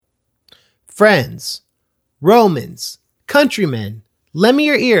friends, Romans, countrymen, lend me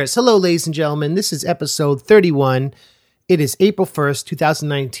your ears. Hello, ladies and gentlemen. This is episode 31. It is April 1st,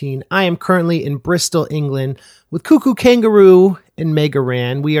 2019. I am currently in Bristol, England with Cuckoo Kangaroo and Mega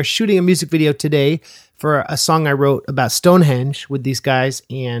Ran. We are shooting a music video today for a song I wrote about Stonehenge with these guys.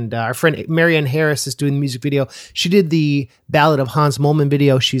 And our friend Marianne Harris is doing the music video. She did the Ballad of Hans Moleman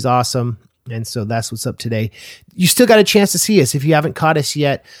video. She's awesome. And so that's what's up today. You still got a chance to see us if you haven't caught us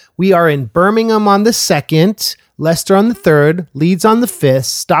yet. We are in Birmingham on the 2nd, Leicester on the 3rd, Leeds on the 5th,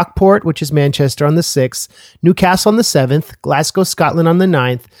 Stockport, which is Manchester, on the 6th, Newcastle on the 7th, Glasgow, Scotland on the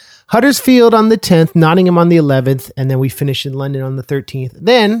 9th, Huddersfield on the 10th, Nottingham on the 11th, and then we finish in London on the 13th.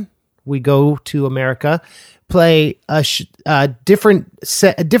 Then we go to America, play a different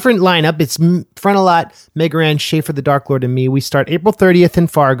lineup. It's Front a Lot, Megaran, Schaefer, the Dark Lord, and me. We start April 30th in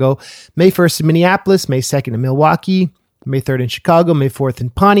Fargo, May 1st in Minneapolis, May 2nd in Milwaukee, May 3rd in Chicago, May 4th in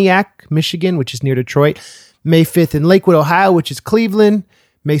Pontiac, Michigan, which is near Detroit, May 5th in Lakewood, Ohio, which is Cleveland,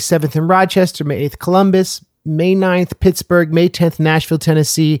 May 7th in Rochester, May 8th Columbus, May 9th Pittsburgh, May 10th Nashville,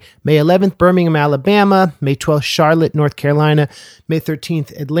 Tennessee, May 11th Birmingham, Alabama, May 12th Charlotte, North Carolina, May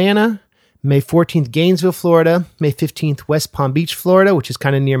 13th Atlanta, May 14th Gainesville, Florida, May 15th West Palm Beach, Florida, which is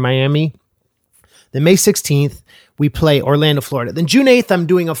kind of near Miami. Then May 16th, we play Orlando, Florida. Then June 8th, I'm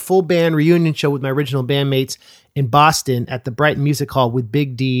doing a full band reunion show with my original bandmates in Boston at the Brighton Music Hall with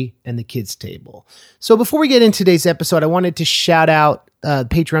Big D and the Kids Table. So before we get into today's episode, I wanted to shout out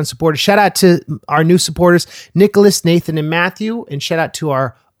Patreon supporters. Shout out to our new supporters, Nicholas, Nathan, and Matthew. And shout out to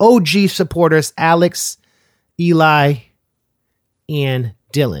our OG supporters, Alex, Eli, and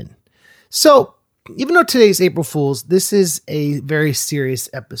Dylan. So even though today's April Fool's, this is a very serious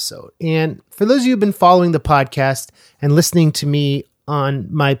episode. And for those of you who've been following the podcast and listening to me on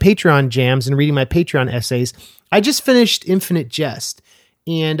my Patreon jams and reading my Patreon essays, I just finished Infinite Jest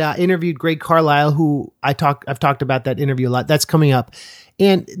and interviewed Greg Carlisle, who I've talked about that interview a lot. That's coming up.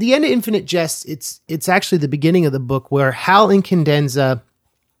 And the end of Infinite Jest, it's actually the beginning of the book where Hal Incandenza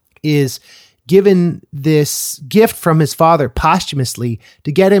is given this gift from his father posthumously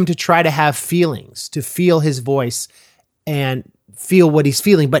to get him to try to have feelings, to feel his voice and feel what he's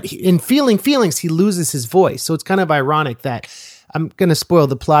feeling. But in feeling feelings, he loses his voice. So it's kind of ironic that, I'm going to spoil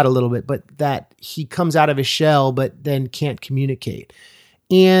the plot a little bit, but that he comes out of his shell, but then can't communicate.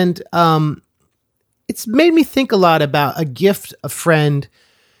 And it's made me think a lot about a gift a friend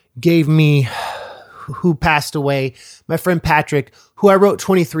gave me who passed away, my friend Patrick, who I wrote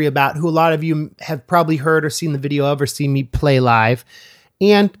 23 about, who a lot of you have probably heard or seen the video of or seen me play live.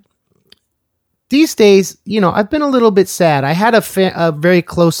 And these days, I've been a little bit sad. I had a very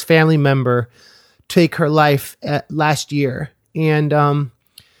close family member take her life last year. And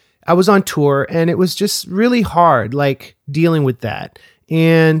I was on tour and it was just really hard, like dealing with that.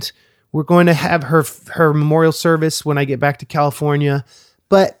 And we're going to have her memorial service when I get back to California.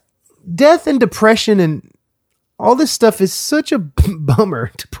 But death and depression and all this stuff is such a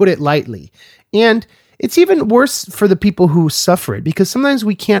bummer, to put it lightly. And it's even worse for the people who suffer it, because sometimes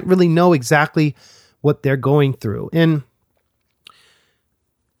we can't really know exactly what they're going through. And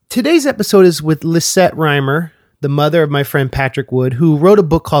today's episode is with Lisette Rimer, the mother of my friend Patrick Wood, who wrote a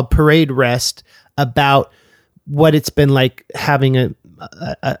book called Parade Rest about what it's been like having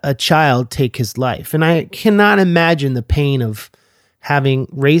a child take his life. And I cannot imagine the pain of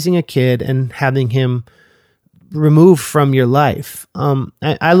raising a kid and having him removed from your life.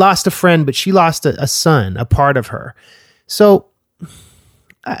 I lost a friend, but she lost a son, a part of her. So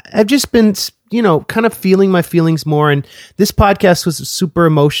I've just been, kind of feeling my feelings more. And this podcast was super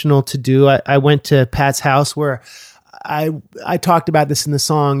emotional to do. I went to Pat's house where I talked about this in the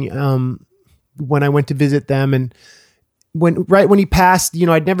song when I went to visit them. And right when he passed,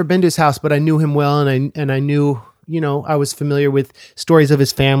 I'd never been to his house, but I knew him well. And I knew, I was familiar with stories of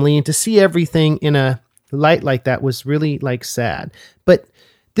his family, and to see everything in a light like that was really sad. But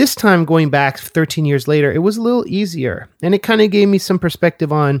this time, going back 13 years later, it was a little easier. And it kind of gave me some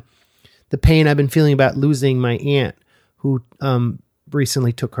perspective on the pain I've been feeling about losing my aunt who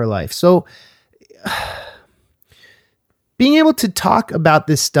recently took her life. So being able to talk about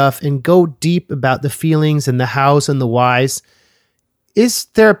this stuff and go deep about the feelings and the hows and the whys is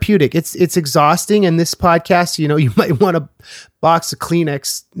therapeutic. It's exhausting. And this podcast, you might want a box of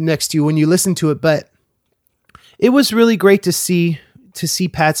Kleenex next to you when you listen to it, but it was really great to see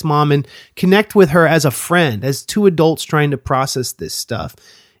Pat's mom and connect with her as a friend, as two adults trying to process this stuff.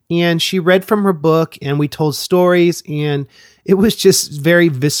 And she read from her book and we told stories, and it was just very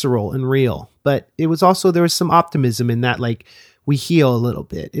visceral and real. But it was also, there was some optimism in that, we heal a little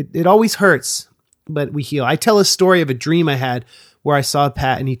bit. It always hurts but we heal. I tell a story of a dream I had where I saw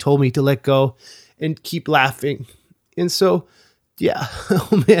Pat and he told me to let go and keep laughing. And so, yeah,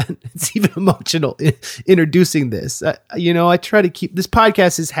 oh man, it's even emotional introducing this. I try to keep, this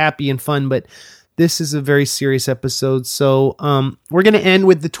podcast is happy and fun, but this is a very serious episode. So we're going to end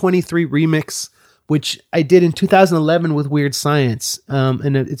with the 23 remix, which I did in 2011 with Weird Science.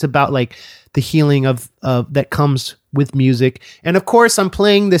 And it's about like the healing of that comes with music. And of course, I'm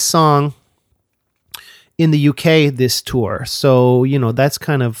playing this song in the UK this tour. So,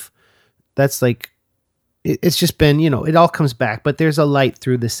 that's like, it's just been, it all comes back, but there's a light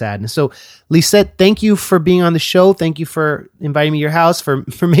through the sadness. So Lisette, thank you for being on the show. Thank you for inviting me to your house, for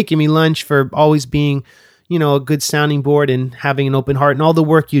making me lunch, for always being, a good sounding board and having an open heart and all the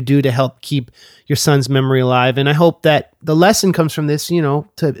work you do to help keep your son's memory alive. And I hope that the lesson comes from this,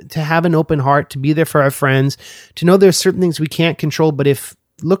 to have an open heart, to be there for our friends, to know there's certain things we can't control, but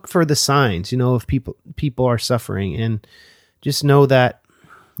look for the signs, if people are suffering, and just know that,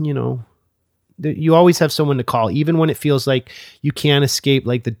 you always have someone to call, even when it feels like you can't escape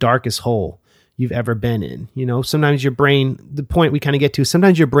like the darkest hole you've ever been in. Sometimes your brain, the point we kind of get to,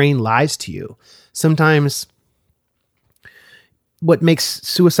 sometimes your brain lies to you. Sometimes what makes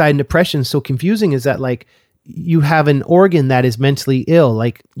suicide and depression so confusing is that like you have an organ that is mentally ill,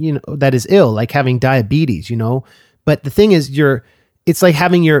 like, that is ill, like having diabetes, but the thing is it's like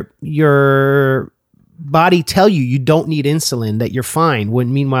having your body tell you don't need insulin, that you're fine,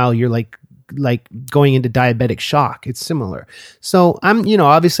 when meanwhile you're like going into diabetic shock. It's similar. So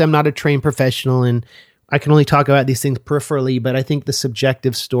obviously I'm not a trained professional and I can only talk about these things peripherally, but I think the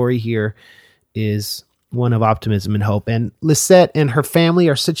subjective story here is one of optimism and hope. And Lisette and her family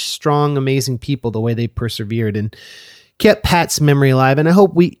are such strong, amazing people, the way they persevered and kept Pat's memory alive. And I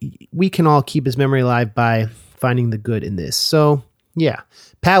hope we can all keep his memory alive by finding the good in this. So yeah,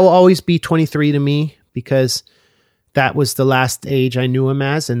 Pat will always be 23 to me because that was the last age I knew him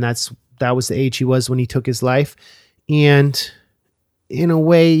as. And that was the age he was when he took his life. And in a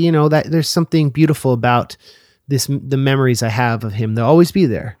way, that there's something beautiful about the memories I have of him. They'll always be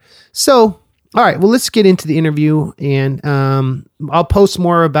there. So, all right, well, let's get into the interview, and I'll post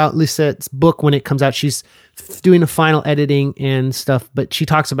more about Lisette's book when it comes out. She's doing a final editing and stuff, but she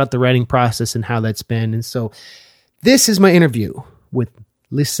talks about the writing process and how that's been. And so this is my interview with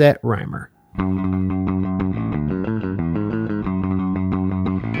Lisette Rimer.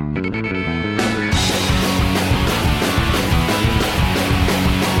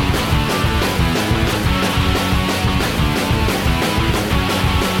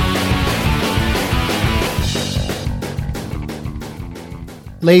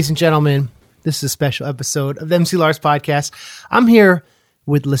 Ladies and gentlemen, this is a special episode of the MC Lars podcast. I'm here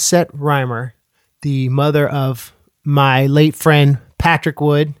with Lisette Rimer, the mother of my late friend, Patrick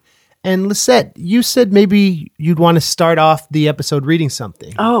Wood. And Lisette, you said maybe you'd want to start off the episode reading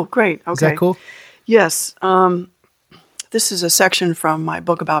something. Oh, great. Okay. Is that cool? Yes. This is a section from my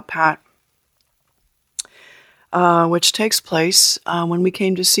book about Pat, which takes place when we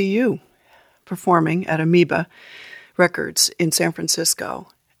came to see you performing at Amoeba Records in San Francisco.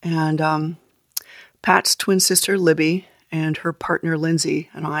 And Pat's twin sister, Libby, and her partner,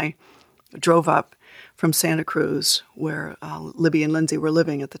 Lindsay, and I drove up from Santa Cruz, where Libby and Lindsay were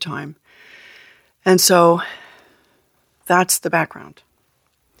living at the time. And so that's the background.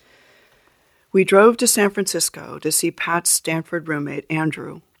 We drove to San Francisco to see Pat's Stanford roommate,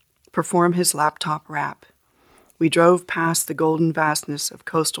 Andrew, perform his laptop rap. We drove past the golden vastness of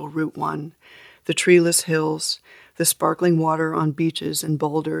coastal Route 1, the treeless hills, the sparkling water on beaches and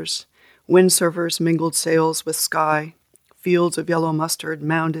boulders, windsurfers mingled sails with sky, fields of yellow mustard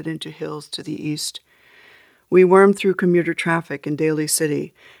mounded into hills to the east. We wormed through commuter traffic in Daly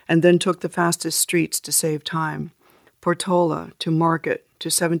City and then took the fastest streets to save time, Portola to Market to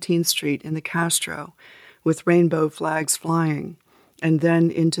 17th Street in the Castro, with rainbow flags flying, and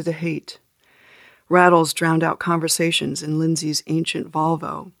then into the Haight. Rattles drowned out conversations in Lindsay's ancient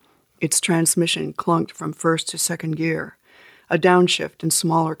Volvo. Its transmission clunked from first to second gear. A downshift and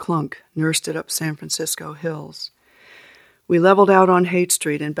smaller clunk nursed it up San Francisco hills. We leveled out on Haight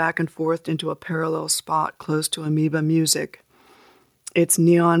Street and back and forth into a parallel spot close to Amoeba Music. Its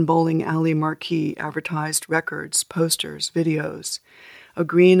neon bowling alley marquee advertised records, posters, videos. A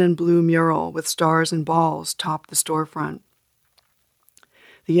green and blue mural with stars and balls topped the storefront.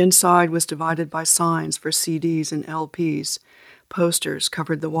 The inside was divided by signs for CDs and LPs. Posters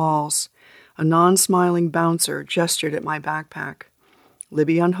covered the walls. A non-smiling bouncer gestured at my backpack.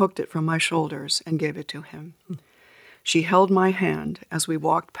 Libby unhooked it from my shoulders and gave it to him. She held my hand as we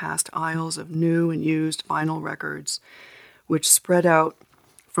walked past aisles of new and used vinyl records, which spread out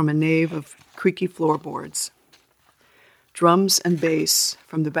from a nave of creaky floorboards. Drums and bass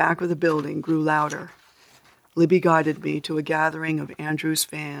from the back of the building grew louder. Libby guided me to a gathering of Andrew's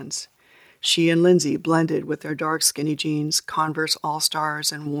fans. She and Lindsay blended with their dark skinny jeans, Converse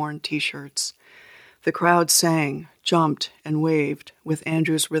All-Stars, and worn T-shirts. The crowd sang, jumped, and waved with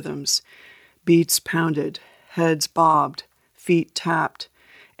Andrew's rhythms. Beats pounded, heads bobbed, feet tapped.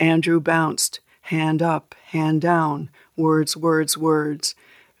 Andrew bounced, hand up, hand down, words, words, words.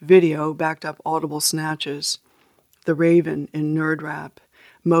 Video backed up audible snatches. The Raven in nerd rap,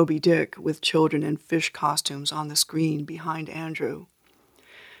 Moby Dick with children in fish costumes on the screen behind Andrew.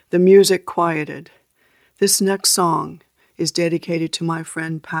 The music quieted. This next song is dedicated to my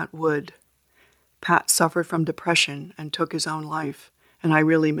friend Pat Wood. Pat suffered from depression and took his own life, and I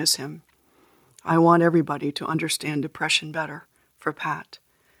really miss him. I want everybody to understand depression better, for Pat.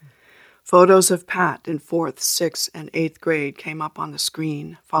 Photos of Pat in 4th, 6th, and 8th grade came up on the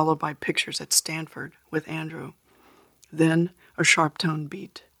screen, followed by pictures at Stanford with Andrew. Then a sharp tone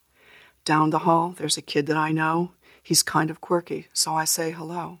beat. Down the hall, there's a kid that I know. He's kind of quirky, so I say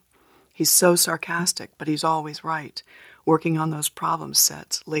hello. He's so sarcastic, but he's always right, working on those problem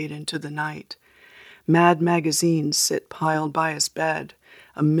sets late into the night. Mad magazines sit piled by his bed,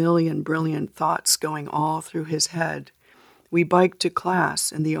 a million brilliant thoughts going all through his head. We bike to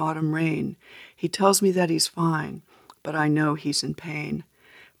class in the autumn rain. He tells me that he's fine, but I know he's in pain.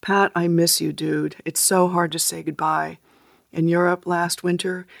 Pat, I miss you, dude. It's so hard to say goodbye. In Europe last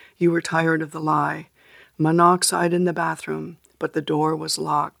winter, you were tired of the lie. Monoxide in the bathroom, but the door was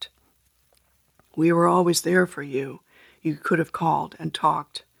locked. We were always there for you. You could have called and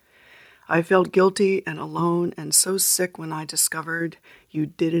talked. I felt guilty and alone and so sick when I discovered you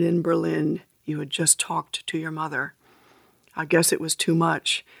did it in Berlin. You had just talked to your mother. I guess it was too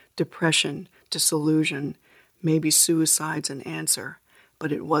much. Depression, disillusion, maybe suicide's an answer,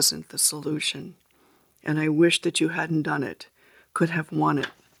 but it wasn't the solution. And I wish that you hadn't done it, could have won it,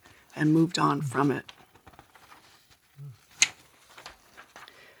 and moved on from it.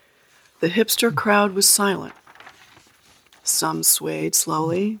 The hipster crowd was silent. Some swayed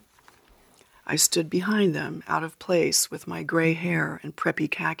slowly. I stood behind them, out of place, with my gray hair and preppy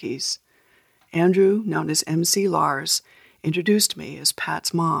khakis. Andrew, known as MC Lars, introduced me as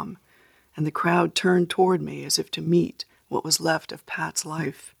Pat's mom, and the crowd turned toward me as if to meet what was left of Pat's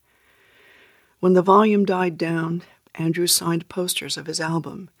life. When the volume died down, Andrew signed posters of his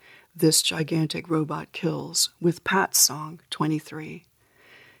album, This Gigantic Robot Kills, with Pat's song, 23.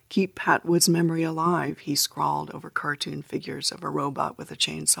 Keep Pat Wood's memory alive, he scrawled over cartoon figures of a robot with a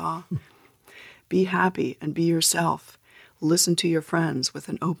chainsaw. Be happy and be yourself. Listen to your friends with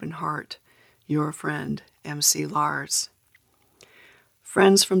an open heart. Your friend, MC Lars.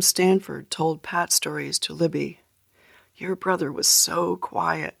 Friends from Stanford told Pat stories to Libby. Your brother was so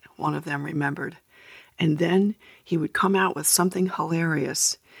quiet, one of them remembered. And then he would come out with something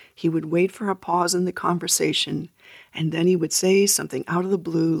hilarious. He would wait for a pause in the conversation, and then he would say something out of the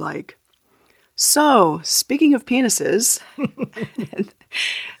blue like, so, speaking of penises,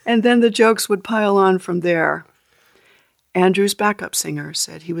 and then the jokes would pile on from there. Andrew's backup singer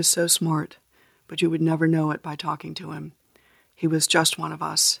said he was so smart, but you would never know it by talking to him. He was just one of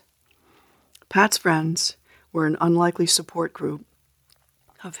us. Pat's friends were an unlikely support group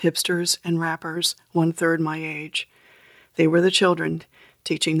of hipsters and rappers, 1/3 my age. They were the children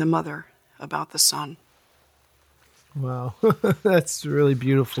teaching the mother about the son. Wow, that's a really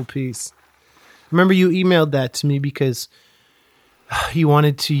beautiful piece. Remember you emailed that to me because you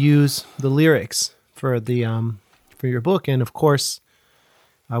wanted to use the lyrics for the for your book, and of course,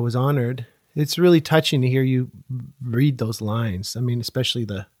 I was honored. It's really touching to hear you read those lines. I mean, especially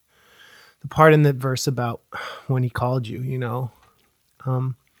the part in the verse about when he called you. You know,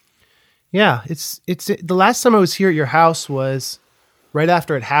 yeah. It's the last time I was here at your house was right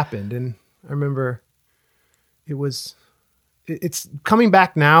after it happened, and I remember it's coming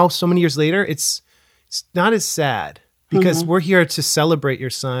back now so many years later. It's not as sad because we're here to celebrate your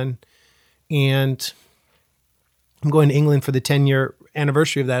son, and I'm going to England for the 10-year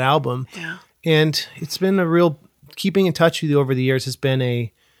anniversary of that album. Yeah. And it's been a real keeping in touch with you over the years it's been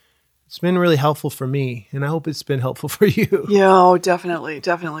really helpful for me, and I hope it's been helpful for you. Yeah, oh, definitely,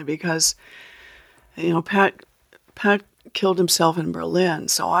 because Pat killed himself in Berlin,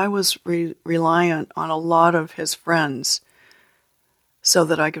 so I was reliant on a lot of his friends so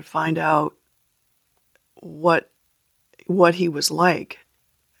that I could find out what he was like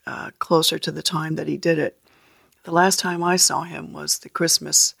closer to the time that he did it. The last time I saw him was the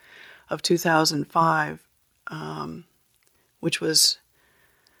Christmas of 2005, which was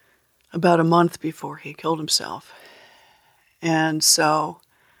about a month before he killed himself. And so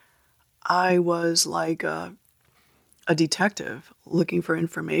I was like a detective looking for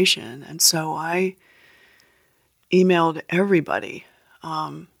information. And so I emailed everybody.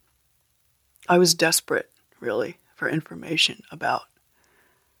 I was desperate, really, for information about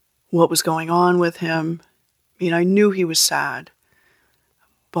what was going on with him. I mean, I knew he was sad,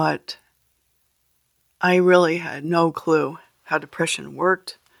 but I really had no clue how depression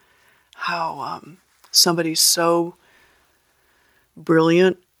worked, how somebody so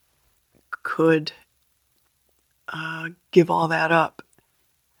brilliant could give all that up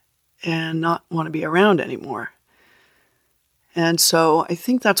and not want to be around anymore. And so I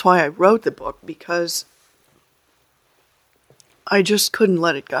think that's why I wrote the book, because I just couldn't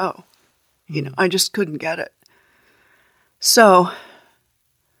let it go. I just couldn't get it. So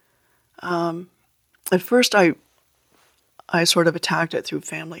at first I sort of attacked it through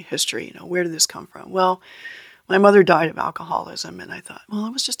family history. Where did this come from? Well, my mother died of alcoholism, and I thought, well,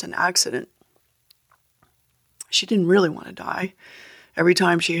 it was just an accident. She didn't really want to die. Every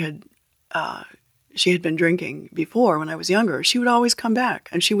time she had been drinking before when I was younger, she would always come back,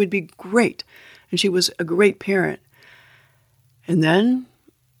 and she would be great, and she was a great parent. And then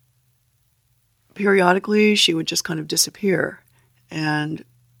periodically she would just kind of disappear and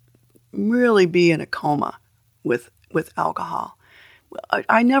really be in a coma with alcohol.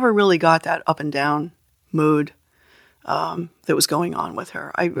 I never really got that up and down mood that was going on with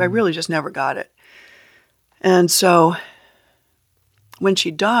her. I really just never got it. And so when she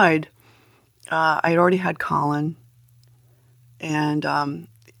died, I had already had Colin, and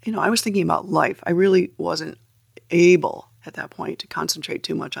I was thinking about life. I really wasn't able at that point to concentrate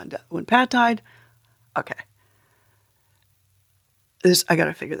too much on death. When Pat died, okay, I got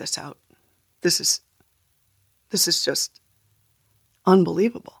to figure this out. This is just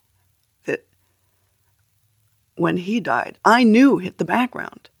unbelievable that when he died, I knew hit the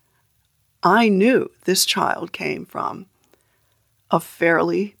background. I knew this child came from a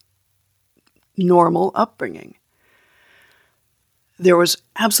fairly normal upbringing. There was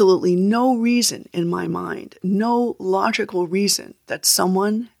absolutely no reason in my mind, no logical reason that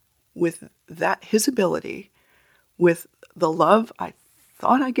someone with his ability, with the love I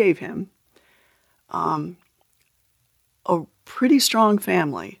thought I gave him, a pretty strong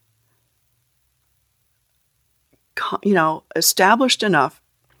family, established enough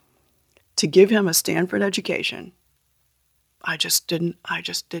to give him a Stanford education. I just didn't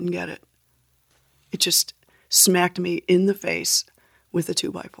get it. It just smacked me in the face with a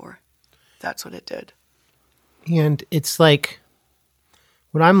 2x4. That's what it did. And it's like,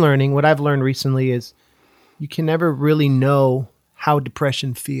 what I've learned recently is you can never really know how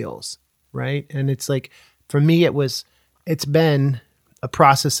depression feels, right? And it's like, for me, it's been a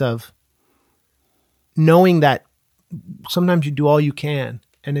process of knowing that sometimes you do all you can.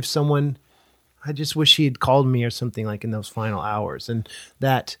 And if someone, I just wish he had called me or something, like in those final hours. And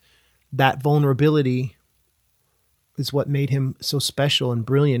that vulnerability is what made him so special and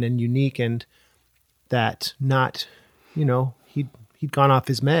brilliant and unique. And that he'd gone off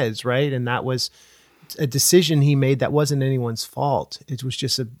his meds, right? And that was a decision he made that wasn't anyone's fault. It was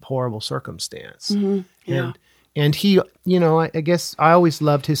just a horrible circumstance. Mm-hmm. Yeah. And he, I guess I always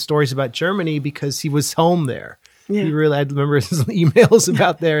loved his stories about Germany because he was home there. Yeah. I remember his emails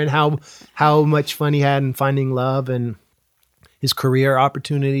about there and how much fun he had in finding love and his career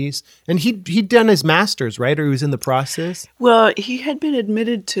opportunities. And he'd done his master's, right? Or he was in the process? Well, he had been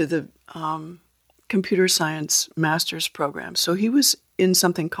admitted to the computer science master's program. So he was in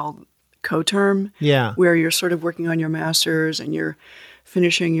something called coterm, where you're sort of working on your master's and you're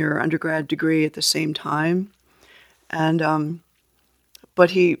finishing your undergrad degree at the same time. And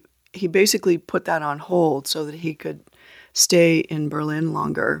but he basically put that on hold so that he could stay in Berlin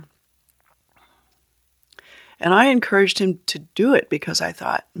longer. And I encouraged him to do it because I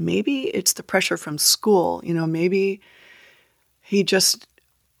thought maybe it's the pressure from school. Maybe he just,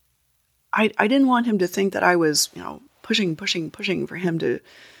 I didn't want him to think that I was, pushing for him to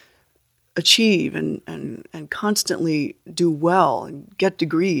achieve and constantly do well and get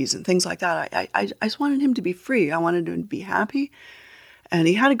degrees and things like that. I just wanted him to be free. I wanted him to be happy. And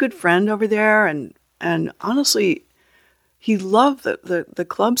he had a good friend over there. And honestly, he loved the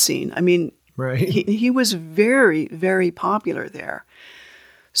club scene. I mean, right. He was very, very popular there.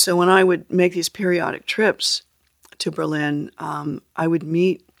 So when I would make these periodic trips to Berlin, I would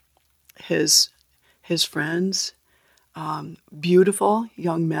meet his friends, beautiful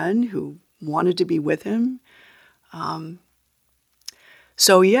young men who wanted to be with him.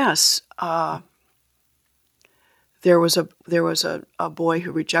 So yes, there was a boy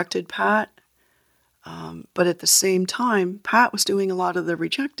who rejected Pat, but at the same time, Pat was doing a lot of the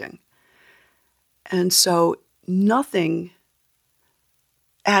rejecting. And so nothing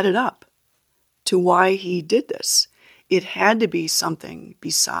added up to why he did this. It had to be something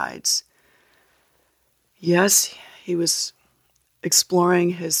besides. Yes, he was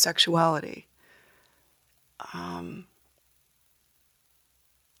exploring his sexuality.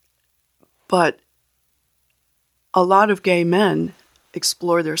 But a lot of gay men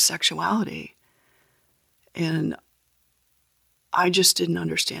explore their sexuality. And I just didn't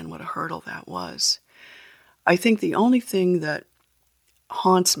understand what a hurdle that was. I think the only thing that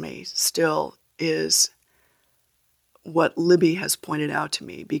haunts me still is what Libby has pointed out to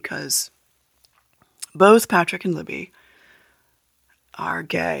me, because both Patrick and Libby are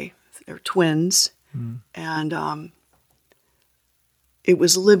gay. They're twins. And it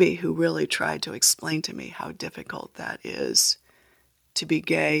was Libby who really tried to explain to me how difficult that is to be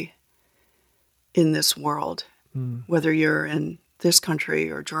gay in this world, whether you're in this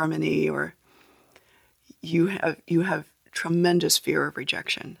country or Germany, or you have tremendous fear of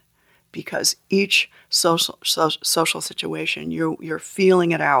rejection, because each social situation, you're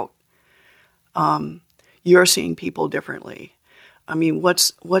feeling it out. You're seeing people differently. I mean,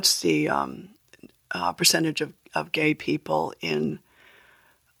 what's the percentage of gay people in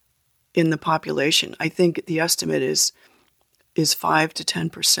the population? I think the estimate is 5 to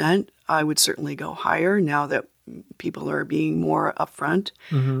 10%. I would certainly go higher now that people are being more upfront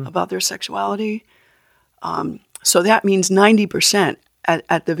about their sexuality. So that means 90%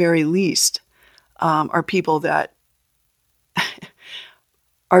 at the very least are people that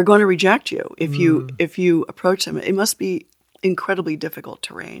are going to reject you if you approach them. It must be incredibly difficult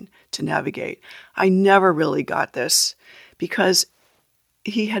terrain to navigate. I never really got this because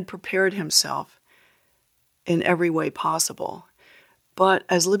he had prepared himself in every way possible. But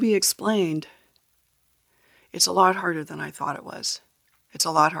as Libby explained, it's a lot harder than I thought it was. It's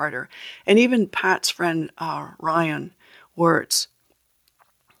a lot harder. And even Pat's friend, Ryan Wirtz,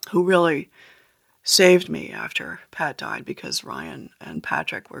 who really saved me after Pat died, because Ryan and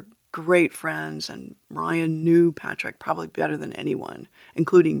Patrick were great friends, and Ryan knew Patrick probably better than anyone,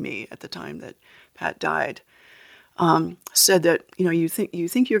 including me at the time that Pat died, said that, you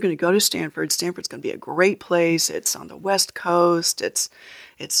think you're going to go to Stanford. Stanford's going to be a great place. It's on the West Coast. It's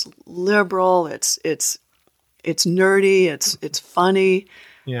liberal. It's nerdy. It's funny.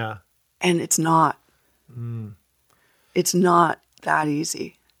 Yeah. And it's not. It's not that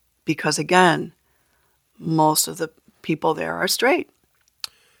easy, because again, most of the people there are straight.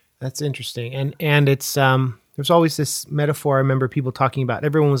 That's interesting. And it's there's always this metaphor I remember people talking about.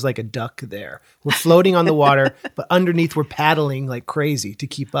 Everyone was like a duck there. We're floating on the water, but underneath we're paddling like crazy to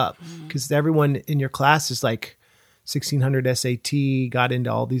keep up, because everyone in your class is like 1600 SAT, got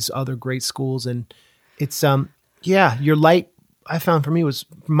into all these other great schools, and it's your light, I found, for me, was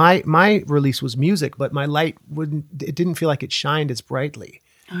my release was music, but my light it didn't feel like it shined as brightly,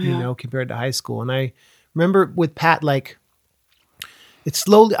 compared to high school. And I remember with Pat, like, it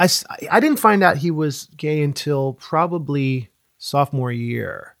slowly, I didn't find out he was gay until probably sophomore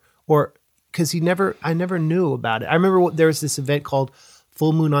year, or because I never knew about it. I remember there was this event called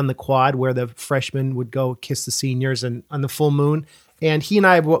Full Moon on the Quad, where the freshmen would go kiss the seniors and on the full moon. And he and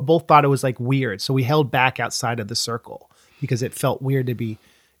I both thought it was like weird. So we held back outside of the circle because it felt weird to be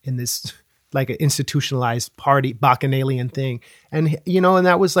in this like an institutionalized party, bacchanalian thing. And, and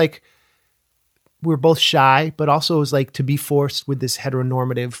that was like, we were both shy, but also it was like to be forced with this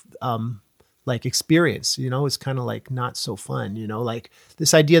heteronormative, like experience, it's kind of like not so fun, like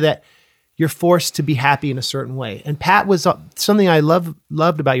this idea that you're forced to be happy in a certain way. And Pat was something I loved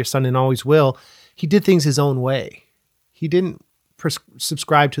about your son and always will. He did things his own way. He didn't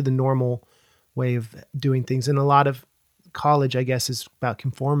subscribe to the normal way of doing things. And a lot of college, I guess, is about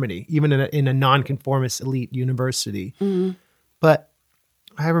conformity, even in a non-conformist elite university. But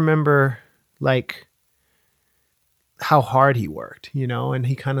I remember like how hard he worked, and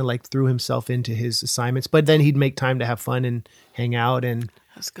he kind of like threw himself into his assignments, but then he'd make time to have fun and hang out. And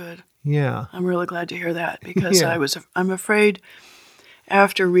that's good. Yeah. I'm really glad to hear that, because I'm afraid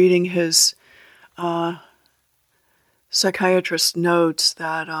after reading his psychiatrist notes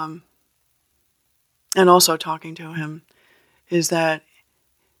that, and also talking to him, is that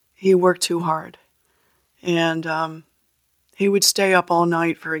he worked too hard. And he would stay up all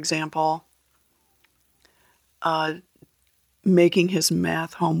night, for example, making his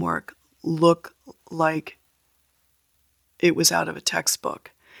math homework look like it was out of a textbook.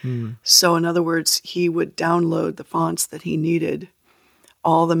 So in other words, he would download the fonts that he needed,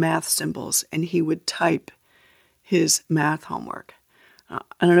 all the math symbols, and he would type his math homework. I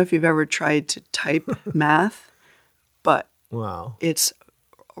don't know if you've ever tried to type math, but wow, it's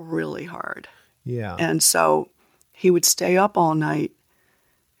really hard. Yeah. And so he would stay up all night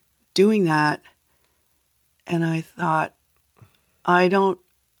doing that. And I thought, I don't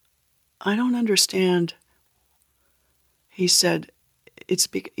understand. He said,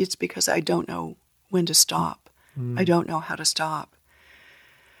 it's because I don't know when to stop. I don't know how to stop.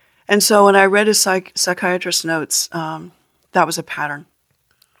 And so when I read his psychiatrist's notes, that was a pattern.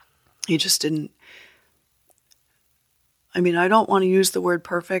 He just didn't. I mean, I don't want to use the word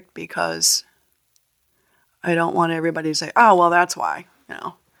perfect because I don't want everybody to say, oh, well, that's why.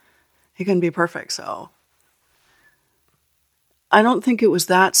 He couldn't be perfect. So I don't think it was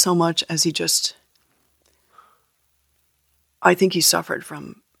that so much as I think he suffered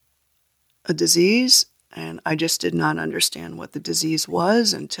from a disease, and I just did not understand what the disease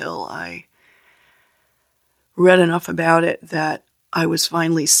was until I read enough about it that I was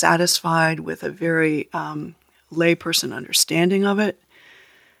finally satisfied with a very layperson understanding of it.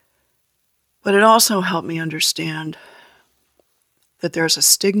 But it also helped me understand that there's a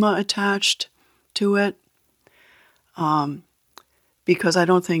stigma attached to it, because I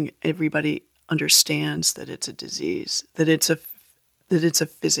don't think everybody understands that it's a disease, that it's a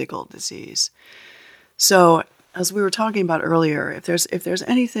physical disease. So, as we were talking about earlier, if there's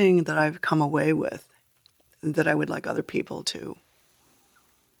anything that I've come away with that I would like other people to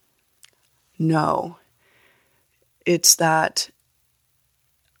know, it's that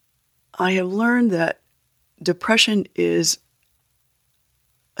I have learned that depression is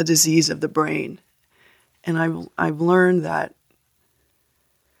a disease of the brain. And I've learned that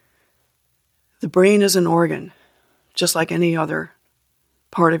the brain is an organ, just like any other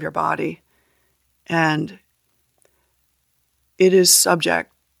part of your body. And it is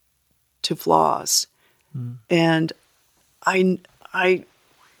subject to flaws. And it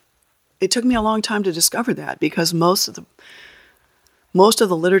took me a long time to discover that, because most of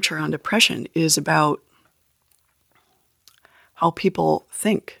the literature on depression is about how people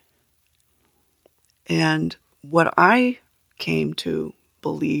think. And what I came to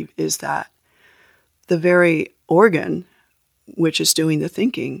believe is that the very organ which is doing the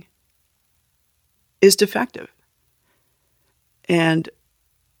thinking is defective. And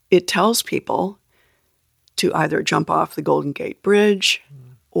it tells people to either jump off the Golden Gate Bridge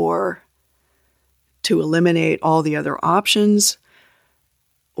or to eliminate all the other options,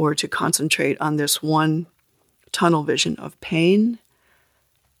 or to concentrate on this one tunnel vision of pain.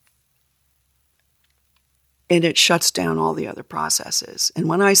 And it shuts down all the other processes. And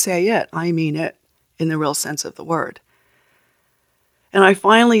when I say it, I mean it in the real sense of the word. And I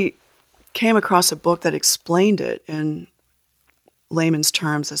finally came across a book that explained it in layman's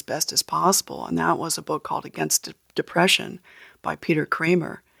terms as best as possible. And that was a book called Against Depression by Peter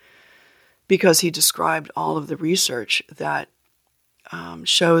Kramer, because he described all of the research that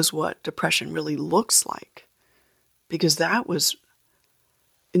shows what depression really looks like. Because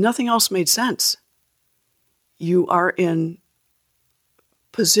nothing else made sense. You are in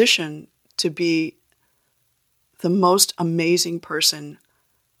position to be the most amazing person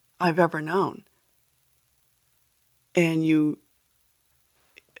I've ever known. And you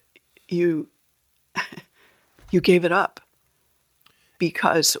gave it up.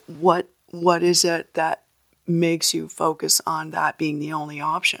 Because what is it that makes you focus on that being the only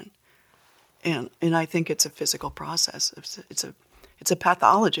option? And I think it's a physical process. It's a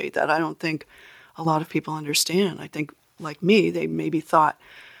pathology that I don't think a lot of people understand. I think, like me, they maybe thought,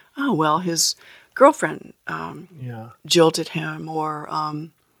 oh, well, his girlfriend jilted him, or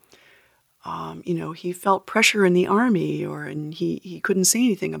he felt pressure in the army, and he couldn't say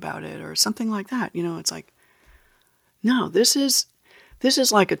anything about it, or something like that. It's like, no, this is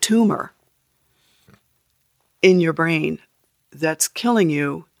like a tumor in your brain that's killing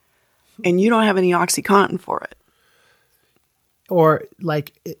you, and you don't have any OxyContin for it. Or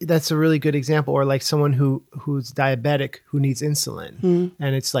like, that's a really good example. Or like someone who's diabetic who needs insulin,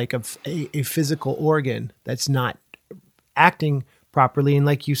 and it's like a physical organ that's not acting properly. And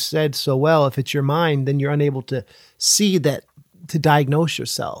like you said so well, if it's your mind, then you're unable to see that, to diagnose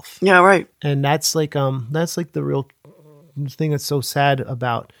yourself. Yeah, right. And that's like the real thing that's so sad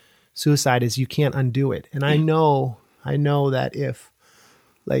about suicide, is you can't undo it. And I know that if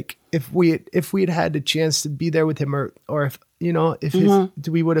we had the chance to be there with him, or if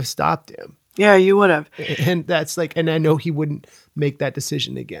we would have stopped him. Yeah, you would have. And that's like, and I know he wouldn't make that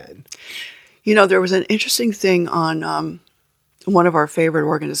decision again. There was an interesting thing on one of our favorite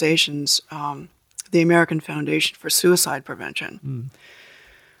organizations, the American Foundation for Suicide Prevention,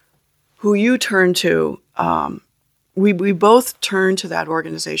 who you turn to. We both turn to that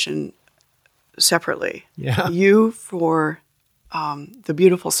organization separately. Yeah. You for the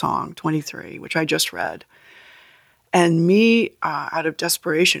beautiful song 23, which I just read. And me, out of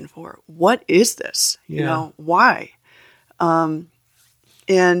desperation for, what is this? You know, why?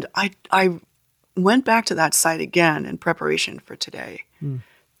 And I went back to that site again in preparation for today,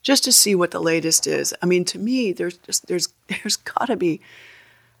 just to see what the latest is. I mean, to me, there's got to be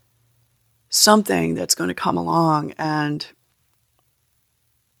something that's going to come along and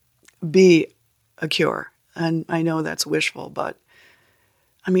be a cure. And I know that's wishful, but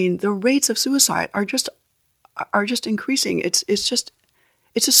I mean, the rates of suicide are just increasing. It's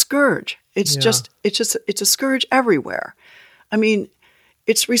a scourge. It's a scourge everywhere. I mean,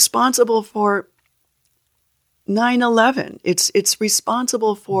 it's responsible for 9/11. It's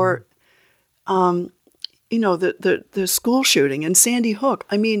responsible for, the school shooting and Sandy Hook.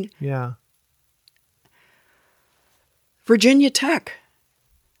 I mean, Virginia Tech.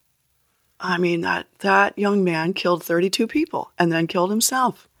 I mean, that young man killed 32 people and then killed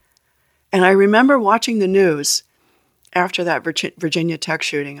himself. And I remember watching the news after that Virginia Tech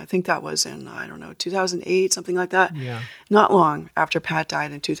shooting. I think that was in, 2008, something like that. Yeah. Not long after Pat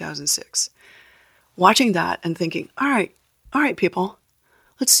died in 2006. Watching that and thinking, all right, people,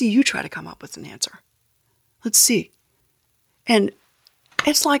 let's see you try to come up with an answer. Let's see. And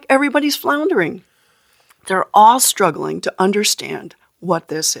it's like everybody's floundering. They're all struggling to understand what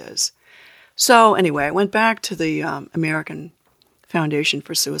this is. So anyway, I went back to the American Foundation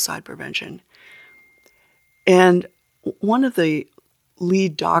for Suicide Prevention. And one of the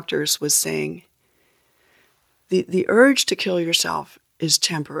lead doctors was saying, the urge to kill yourself is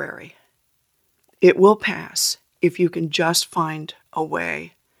temporary. It will pass if you can just find a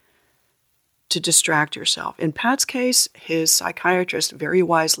way to distract yourself. In Pat's case, his psychiatrist very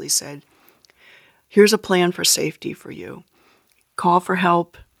wisely said, here's a plan for safety for you. Call for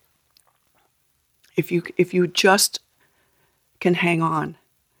help. If you just can hang on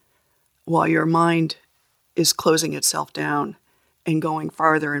while your mind is closing itself down and going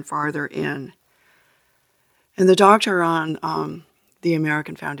farther and farther in. And the doctor on the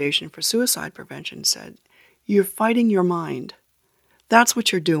American Foundation for Suicide Prevention said, you're fighting your mind. That's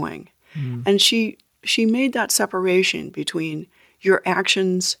what you're doing. Mm. And she made that separation between your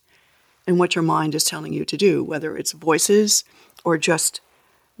actions and what your mind is telling you to do, whether it's voices or just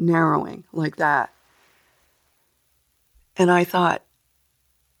narrowing like that. And I thought,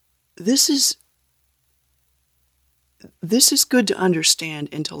 this is good to understand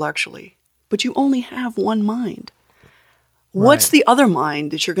intellectually, but you only have one mind. Right. What's the other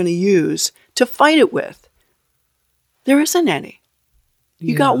mind that you're going to use to fight it with? There isn't any.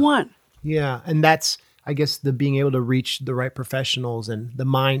 You got one. Yeah, and that's, I guess, the being able to reach the right professionals and the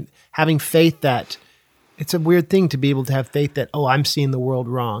mind, having faith that it's a weird thing to be able to have faith that, oh, I'm seeing the world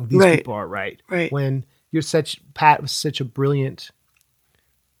wrong. These people are right. Right. When Pat was such a brilliant,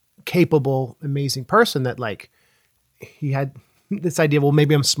 capable, amazing person that he had this idea, well,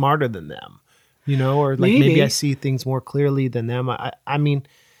 maybe I'm smarter than them, or maybe I see things more clearly than them. I mean,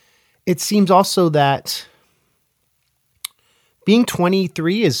 it seems also that being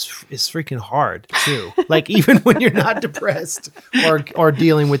 23 is freaking hard too. Even when you're not depressed or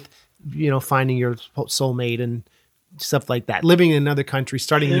dealing with, finding your soulmate and stuff like that, living in another country,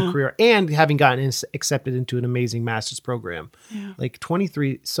 starting a new career, and having gotten accepted into an amazing master's program,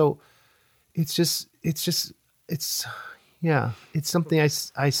 23. So it's something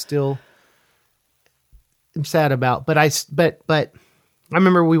I still am sad about, but I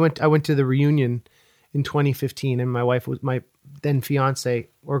remember I went to the reunion in 2015 and my wife was my then fiance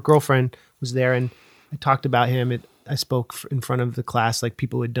or girlfriend was there and I talked about him. I spoke in front of the class,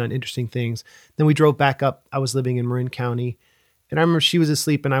 people who had done interesting things. Then we drove back up. I was living in Marin County and I remember she was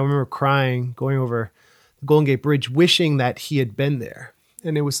asleep and I remember crying, going over the Golden Gate Bridge, wishing that he had been there.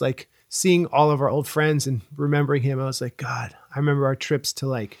 And it was seeing all of our old friends and remembering him. I was like, God, I remember our trips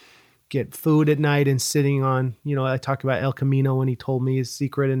to get food at night and sitting on, I talked about El Camino when he told me his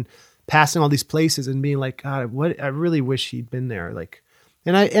secret and passing all these places and being like, God, I really wish he'd been there.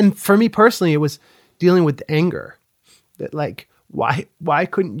 And for me personally, it was dealing with anger that why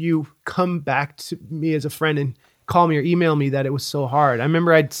couldn't you come back to me as a friend and call me or email me that it was so hard? I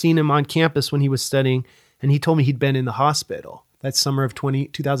remember I'd seen him on campus when he was studying and he told me he'd been in the hospital that summer of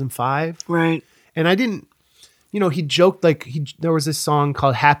 2005. Right. And I didn't, he joked there was this song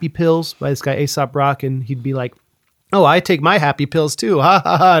called Happy Pills by this guy, Aesop Rock. And he'd be like, oh, I take my happy pills too. Ha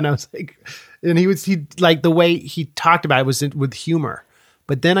ha ha. And I was and he the way he talked about it was with humor,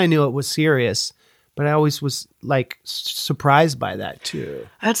 but then I knew it was serious, but I always was surprised by that too.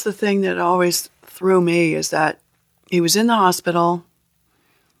 That's the thing that always threw me is that he was in the hospital.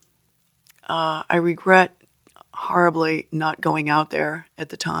 I regret horribly not going out there at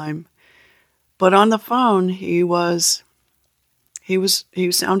the time. But on the phone, he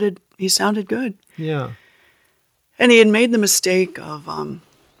sounded good. Yeah. And he had made the mistake of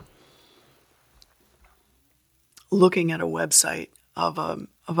looking at a website of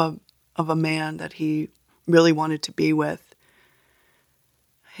a man that he really wanted to be with.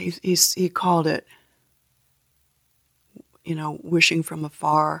 He called it, wishing from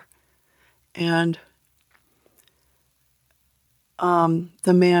afar, and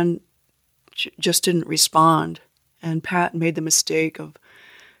the man just didn't respond. And Pat made the mistake of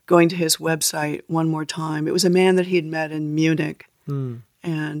going to his website one more time. It was a man that he had met in Munich,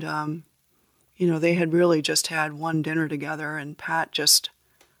 and they had really just had one dinner together, and Pat just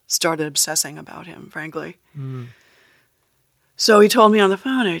started obsessing about him, frankly. So he told me on the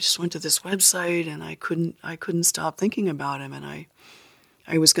phone, I just went to this website, and I couldn't stop thinking about him, and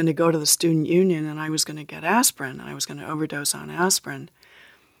I was going to go to the student union, and I was going to get aspirin, and I was going to overdose on aspirin.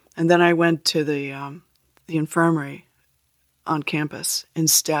 And then I went to the infirmary on campus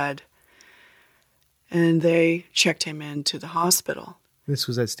instead, and they checked him into the hospital. This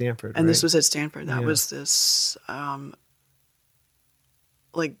was at Stanford, And right? this was at Stanford. That was this,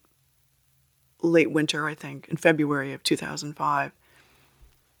 late winter, I think, in February of 2005.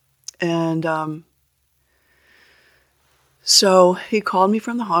 And so he called me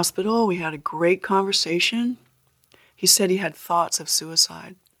from the hospital. We had a great conversation. He said he had thoughts of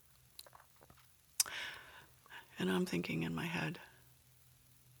suicide. And I'm thinking in my head,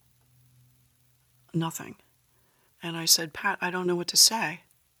 nothing. And I said, Pat, I don't know what to say.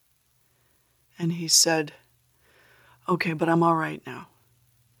 And he said, okay, but I'm all right now.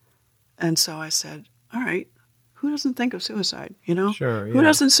 And so I said, all right, who doesn't think of suicide, Sure, yeah. Who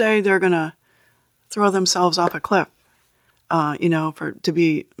doesn't say they're going to throw themselves off a cliff, to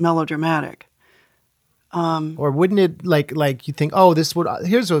be melodramatic? Or wouldn't it like you think, oh,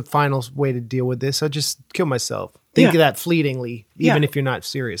 here's a final way to deal with this. I'll just kill myself. Think of that fleetingly, even if you're not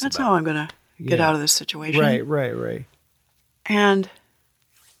serious That's about how I'm going to get out of this situation. Right. And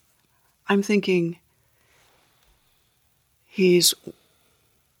I'm thinking he's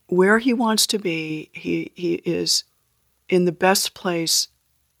where he wants to be. He is in the best place.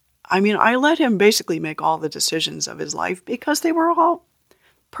 I mean, I let him basically make all the decisions of his life because they were all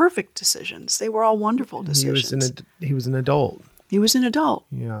perfect decisions. They were all wonderful decisions. He was an adult. He was an adult.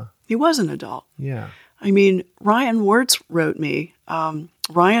 Yeah. He was an adult. Yeah. I mean, Ryan Wirtz wrote me.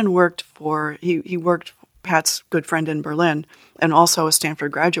 Ryan worked he worked Pat's good friend in Berlin and also a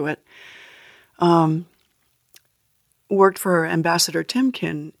Stanford graduate. Worked for Ambassador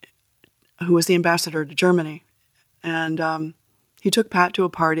Timken, who was the ambassador to Germany. And he took Pat to a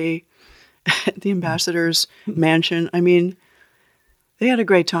party at the ambassador's mansion. I mean, they had a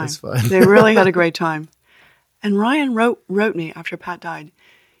great time. That's fun. They really had a great time. And Ryan wrote me after Pat died.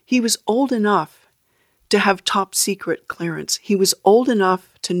 He was old enough to have top secret clearance. He was old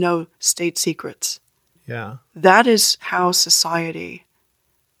enough to know state secrets. Yeah. That is how society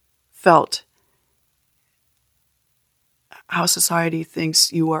felt. How society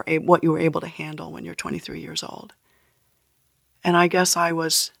thinks you are what you were able to handle when you're 23 years old. And I guess I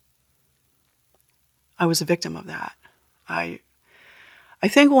was a victim of that. I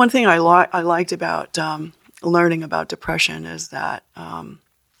think one thing I liked about learning about depression is that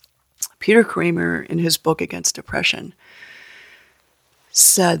Peter Kramer, in his book Against Depression,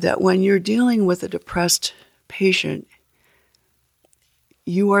 said that when you're dealing with a depressed patient,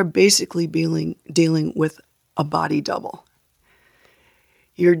 you are basically dealing with a body double.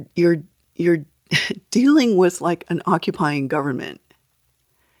 You're dealing with like an occupying government,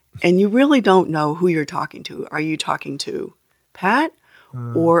 and you really don't know who you're talking to. Are you talking to Pat,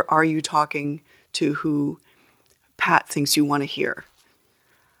 or are you talking to who Pat thinks you want to hear?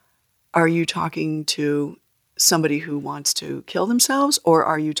 Are you talking to somebody who wants to kill themselves, or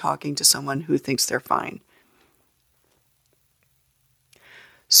are you talking to someone who thinks they're fine?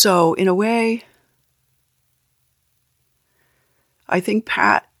 So, in a way, I think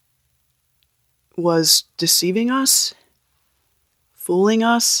Pat was deceiving us, fooling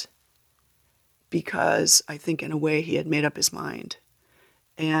us, because I think in a way he had made up his mind.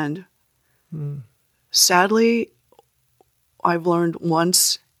 And sadly, I've learned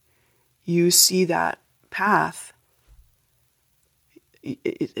once you see that path,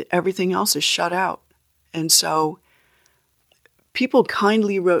 everything else is shut out. And so people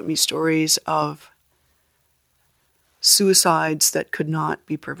kindly wrote me stories of suicides that could not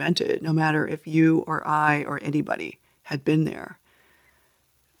be prevented, no matter if you or I or anybody had been there.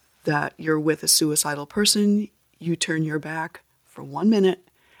 That you're with a suicidal person, you turn your back for 1 minute,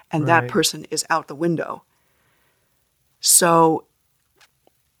 and that person is out the window. So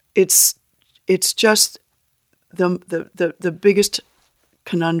it's just the biggest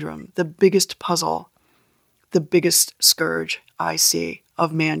conundrum, the biggest puzzle, the biggest scourge I see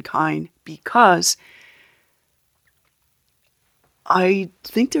of mankind, because I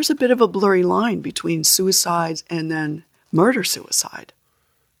think there's a bit of a blurry line between suicides and then murder-suicide.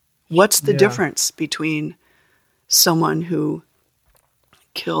 What's the difference between someone who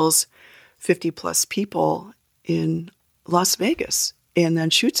kills 50-plus people in Las Vegas and then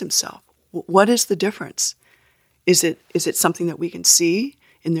shoots himself? What is the difference? Is it something that we can see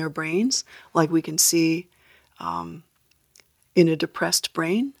in their brains, like we can see in a depressed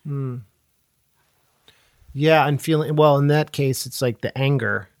brain? Yeah, and feeling, well, in that case, it's like the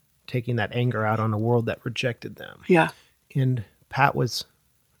anger, taking that anger out on a world that rejected them. Yeah. And Pat was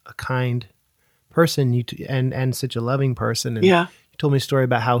a kind person and such a loving person. And Yeah. you told me a story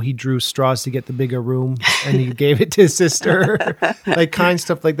about how he drew straws to get the bigger room and he gave it to his sister, like kind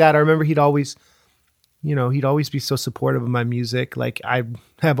stuff like that. I remember he'd always be so supportive of my music. Like I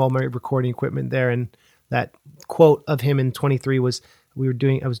have all my recording equipment there. And that quote of him in 23 was,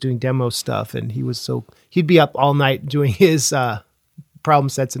 I was doing demo stuff and he'd be up all night doing his problem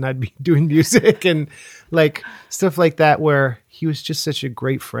sets and I'd be doing music and like stuff like that, where he was just such a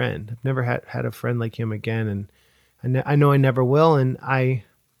great friend. I've never had a friend like him again. And I know I never will. And I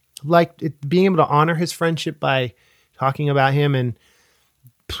liked it, being able to honor his friendship by talking about him and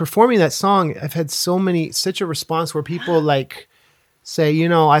performing that song. I've had such a response where people like say,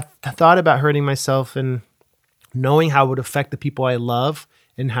 I thought about hurting myself, and knowing how it would affect the people I love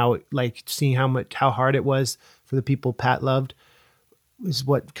and how, like, seeing how hard it was for the people Pat loved is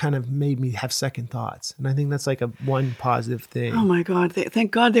what kind of made me have second thoughts. And I think that's like one positive thing. Oh my God.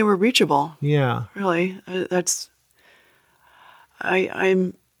 Thank God they were reachable. Yeah. Really.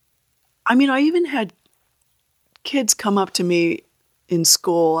 I even had kids come up to me in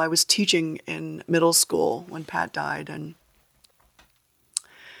school. I was teaching in middle school when Pat died, and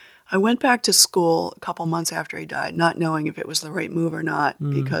I went back to school a couple months after he died, not knowing if it was the right move or not,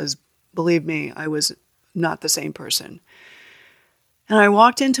 because believe me, I was not the same person. And I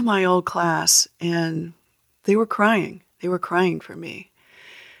walked into my old class and they were crying. They were crying for me.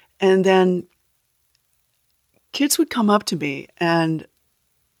 And then kids would come up to me and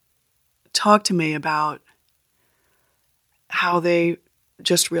talk to me about how they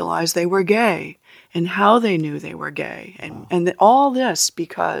just realized they were gay and how they knew they were gay. And all this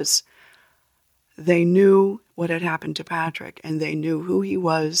because they knew what had happened to Patrick and they knew who he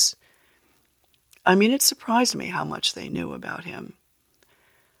was. I mean, it surprised me how much they knew about him.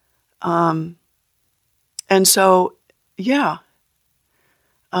 And so, yeah,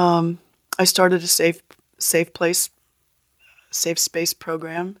 I started a safe space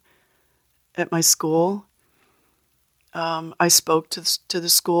program at my school. I spoke to the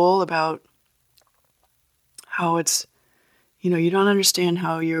school about how it's, you don't understand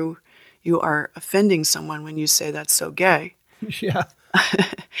how you are offending someone when you say that's so gay. Yeah.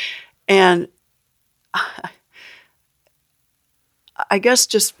 And I guess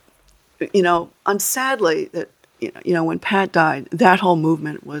just, sadly that, when Pat died, that whole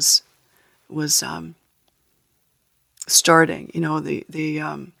movement was starting,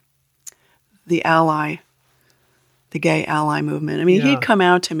 the gay ally movement. I mean, he'd come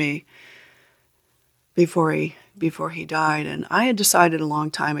out to me before he died, and I had decided a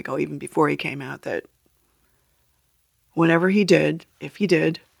long time ago, even before he came out, that whenever he did, if he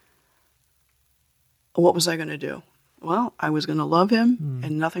did, what was I going to do? Well, I was going to love him,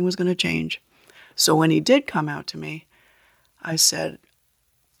 and nothing was going to change. So when he did come out to me, he said,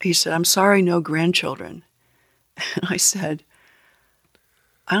 "I'm sorry, no grandchildren." And I said,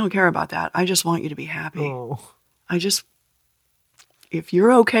 "I don't care about that. I just want you to be happy. Oh. If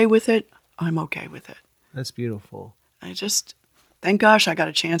you're okay with it, I'm okay with it." That's beautiful. Thank gosh I got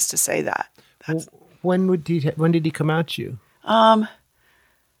a chance to say that. When did he come out to you?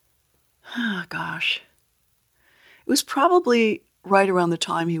 Gosh. It was probably right around the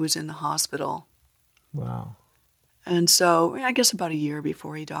time he was in the hospital. Wow. And so I guess about a year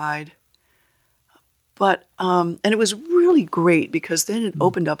before he died. But, and it was really great because then it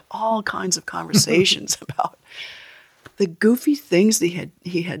opened up all kinds of conversations about the goofy things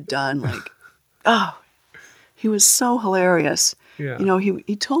he had done. Like, he was so hilarious. Yeah.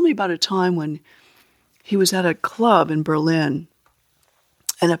 He told me about a time when he was at a club in Berlin.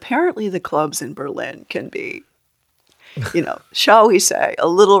 And apparently the clubs in Berlin can be, shall we say, a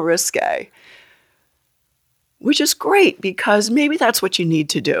little risque. Which is great because maybe that's what you need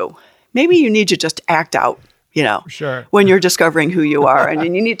to do. Maybe you need to just act out, Sure. when you're discovering who you are. And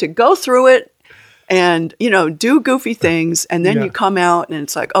you need to go through it and, do goofy things. And then you come out and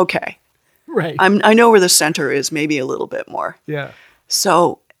it's like, okay, right. I know where the center is, maybe a little bit more. Yeah.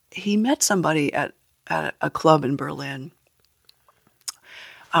 So he met somebody at a club in Berlin,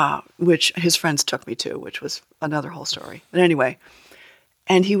 which his friends took me to, which was another whole story. But anyway,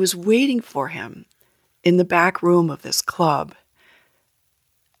 and he was waiting for him in the back room of this club,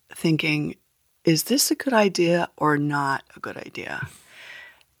 thinking, is this a good idea or not a good idea?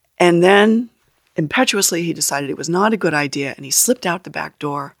 And then impetuously he decided it was not a good idea, and he slipped out the back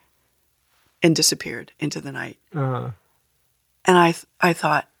door and disappeared into the night. Uh-huh. And I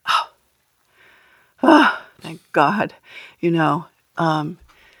thought, oh, thank God,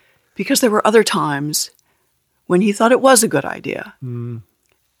 because there were other times when he thought it was a good idea. Mm.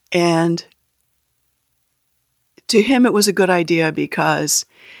 And to him, it was a good idea because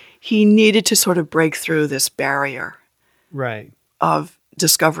he needed to sort of break through this barrier right. of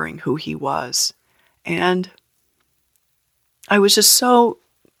discovering who he was. And I was just so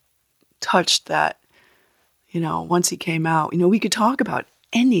touched that, once he came out, we could talk about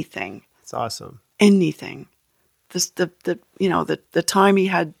anything. It's awesome. Anything. The time he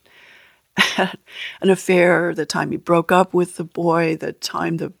had an affair, the time he broke up with the boy, the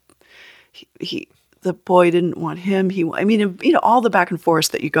time the boy didn't want him. All the back and forth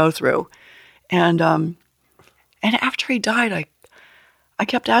that you go through. And after he died, I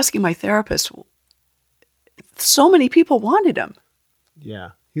kept asking my therapist, so many people wanted him.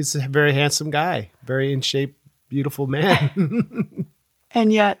 Yeah. He's a very handsome guy, very in shape, beautiful man.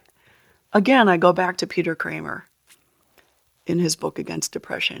 And yet, again, I go back to Peter Kramer in his book Against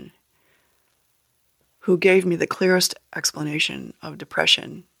Depression, who gave me the clearest explanation of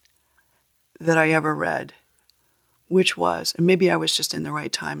depression that I ever read, which was, and maybe I was just in the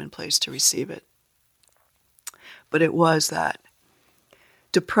right time and place to receive it, but it was that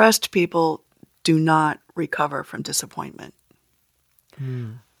depressed people do not recover from disappointment.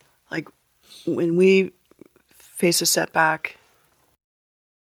 Mm. Like when we face a setback,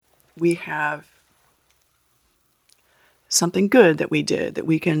 we have something good that we did that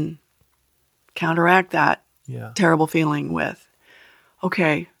we can counteract that terrible feeling with.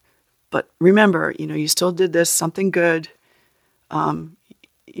 Okay, but remember, you still did this, something good.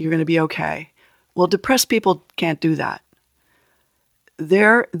 You're going to be okay. Well, depressed people can't do that.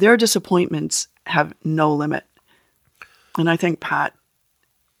 Their disappointments have no limit. And I think Pat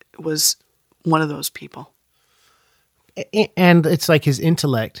was one of those people. And it's like his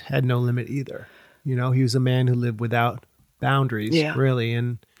intellect had no limit either. He was a man who lived without boundaries, really.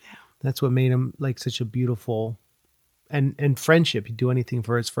 And that's what made him like such a beautiful and friendship. He'd do anything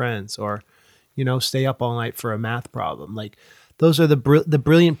for his friends or, stay up all night for a math problem. Like those are the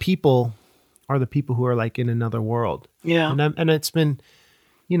brilliant people are the people who are like in another world. Yeah. And it's been,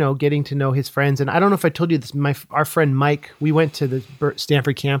 getting to know his friends. And I don't know if I told you this, our friend Mike, we went to the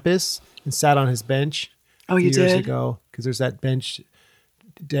Stanford campus and sat on his bench. Oh, you years did? ago, because there's that bench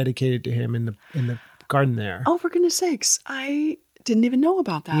dedicated to him in the garden there. Oh, for goodness sakes. I didn't even know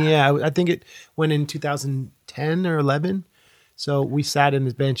about that. Yeah, I think it went in 2010 or 11. So we sat in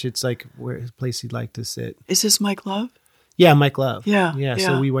his bench. It's like his place he'd like to sit. Is this Mike Love? Yeah, Mike Love. Yeah.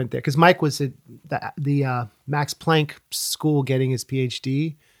 So we went there because Mike was at the Max Planck School getting his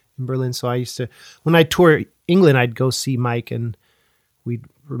PhD in Berlin. So I used to, when I tour England, I'd go see Mike and we'd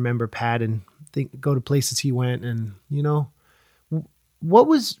remember Pat and go to places he went. And, what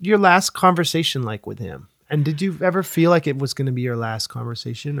was your last conversation like with him? And did you ever feel like it was going to be your last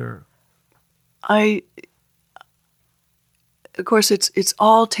conversation or? Of course, it's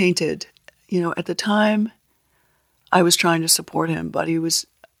all tainted. At the time, I was trying to support him, but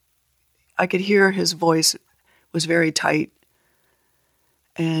I could hear his voice was very tight,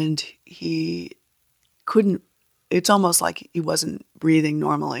 and he couldn't. It's almost like he wasn't breathing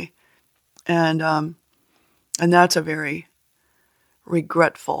normally, and that's a very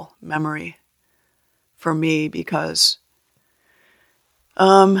regretful memory for me because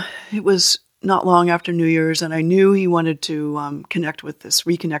it was not long after New Year's, and I knew he wanted to reconnect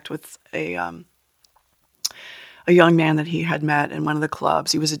with a young man that he had met in one of the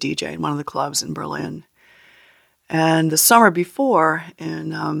clubs. He was a DJ in one of the clubs in Berlin. And the summer before,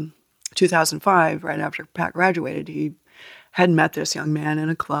 in 2005, right after Pat graduated, he had met this young man in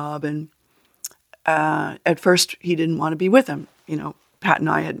a club, and at first he didn't want to be with him. Pat and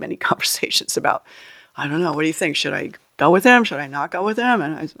I had many conversations about, I don't know, what do you think? Should I go with him? Should I not go with him?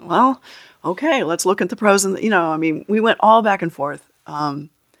 And I said, well, okay, let's look at the pros and we went all back and forth. And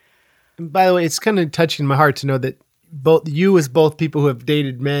by the way, it's kind of touching my heart to know that both people who have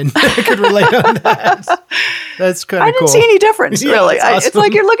dated men could relate on that. That's kind I of didn't cool. see any difference, Yeah, really. that's It's awesome.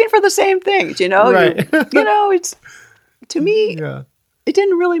 like you're looking for the same things, you know? Right. It's, to me, Yeah. it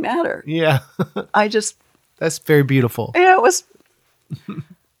didn't really matter. Yeah. I just, That's very beautiful. yeah, it was,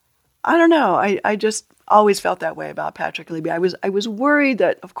 I don't know. I just always felt that way about Patrick and Libby. I was worried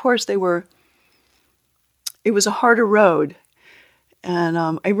that, of course, it was a harder road. And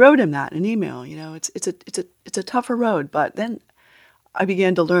I wrote him that in an email. It's a tougher road. But then I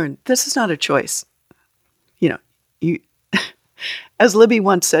began to learn this is not a choice. You, as Libby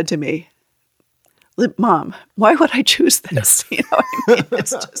once said to me, Mom, why would I choose this? You know what I mean? It's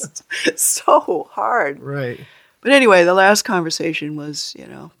just so hard. Right. But anyway, the last conversation was,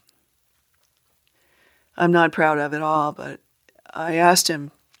 I'm not proud of it all, but I asked him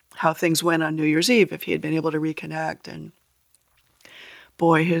how things went on New Year's Eve, if he had been able to reconnect. And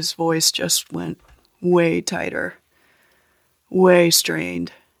boy, his voice just went way tighter, way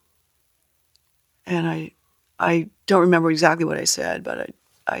strained. And I don't remember exactly what I said, but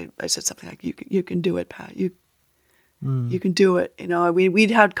I said something like, you can do it, Pat. You can do it. We'd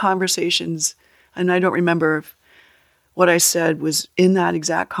had conversations, and I don't remember if what I said was in that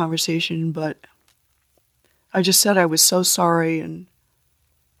exact conversation, but I just said I was so sorry, and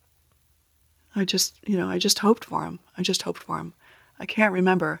I just hoped for him. I can't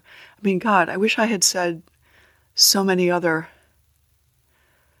remember. I mean, God, I wish I had said so many other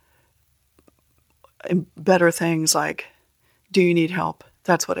better things like, do you need help?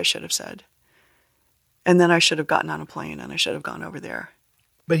 That's what I should have said. And then I should have gotten on a plane and I should have gone over there.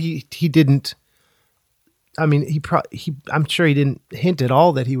 But he didn't. I mean, I'm sure he didn't hint at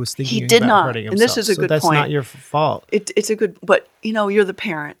all that he was thinking He did about not. hurting himself. And this is a good that's point. That's not your fault. It's a good, but you're the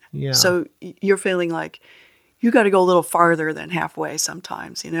parent. Yeah. So you're feeling like you got to go a little farther than halfway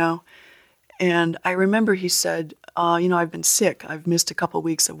sometimes, And I remember he said, I've been sick. I've missed a couple of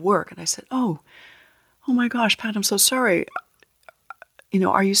weeks of work. And I said, oh my gosh, Pat, I'm so sorry.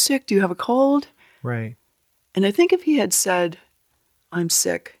 Are you sick? Do you have a cold? Right. And I think if he had said, I'm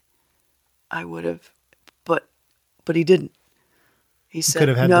sick, I would have, but he didn't. He said, could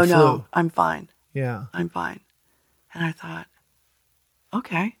have had no, the flu. no, I'm fine. Yeah. I'm fine. And I thought,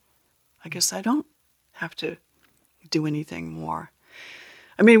 okay, I guess I don't have to do anything more.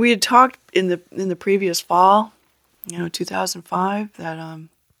 I mean, we had talked in the previous fall, 2005, that,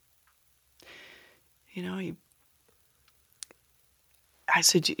 I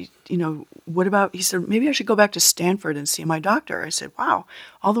said, what about, he said, maybe I should go back to Stanford and see my doctor. I said, wow,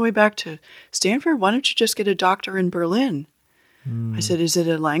 all the way back to Stanford? Why don't you just get a doctor in Berlin? I said, is it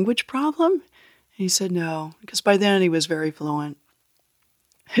a language problem? And he said, no, because by then he was very fluent.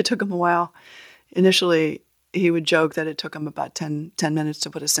 It took him a while. Initially, he would joke that it took him about 10 minutes to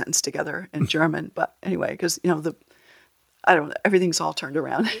put a sentence together in German. But anyway, because, I don't know, everything's all turned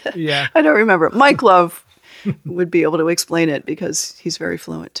around. Yeah. I don't remember. Mike Love would be able to explain it because he's very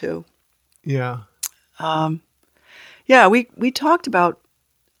fluent too. Yeah. Yeah, we talked about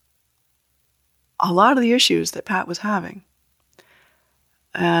a lot of the issues that Pat was having.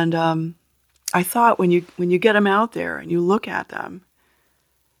 And I thought when you get them out there and you look at them,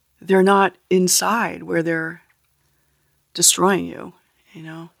 they're not inside where they're destroying you,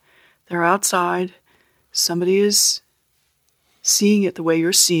 They're outside. Somebody is seeing it the way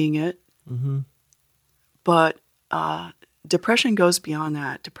you're seeing it. Mm-hmm. But depression goes beyond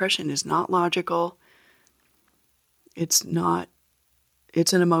that. Depression is not logical. It's an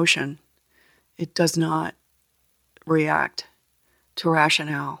emotion. It does not react to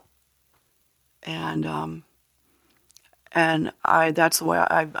rationale. And that's the way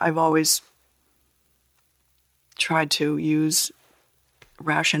I've always tried to use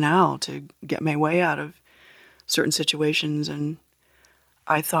rationale to get my way out of certain situations. And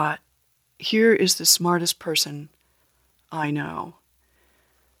I thought, here is the smartest person I know.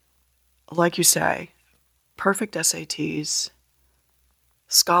 Like you say, perfect SATs,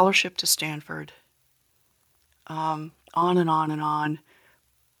 scholarship to Stanford, on and on and on.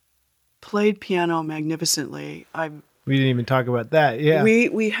 Played piano magnificently. We didn't even talk about that. Yeah.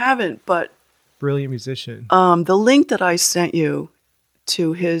 We haven't, but Brilliant musician. the link that I sent you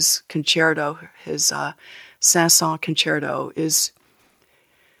to his concerto, his Saint-Saëns concerto, is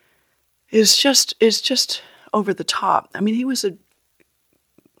just over the top. I mean, was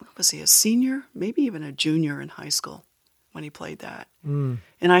he a senior? Maybe even a junior in high school when he played that. And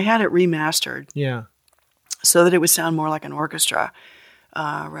I had it remastered. Yeah. So that it would sound more like an orchestra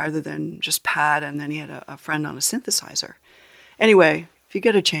rather than just Pat, and then he had a friend on a synthesizer. Anyway, if you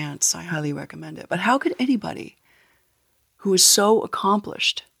get a chance, I highly recommend it. But how could anybody who is so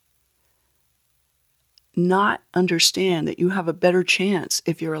accomplished not understand that you have a better chance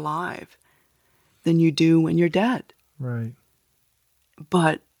if you're alive? than you do when you're dead. Right.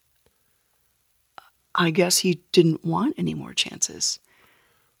 But I guess he didn't want any more chances.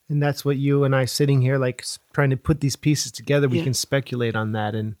 And that's what you and I sitting here like trying to put these pieces together. We Yeah. can speculate on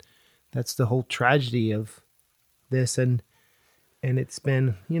that. And that's the whole tragedy of this. And it's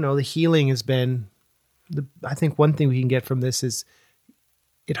been, the healing has been, I think one thing we can get from this is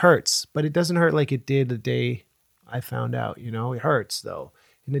it hurts, but it doesn't hurt like it did the day I found out, it hurts though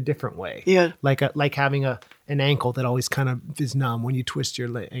in a different way. Yeah. Like having an ankle that always kind of is numb when you twist your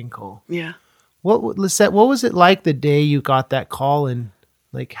ankle. Yeah. Lisette, what was it like the day you got that call, and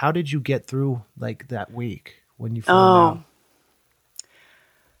like, how did you get through like that week when you found out?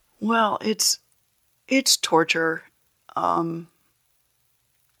 Well, it's torture. I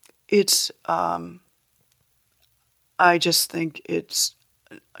just think it's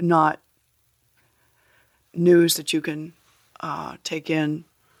not news that you can take in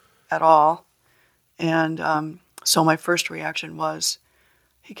at all. And so my first reaction was,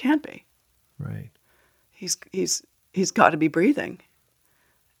 he can't be. Right. He's got to be breathing.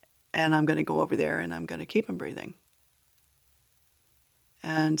 And I'm going to go over there and I'm going to keep him breathing.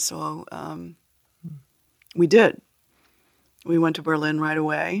 And so we did. We went to Berlin right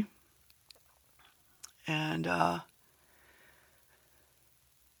away. And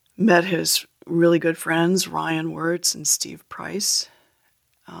met his really good friends, Ryan Wirtz and Steve Price,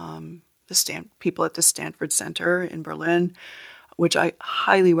 the people at the Stanford Center in Berlin, which I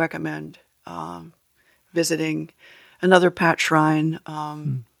highly recommend visiting. Another Pat Shrine.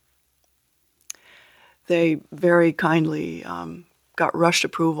 They very kindly got rushed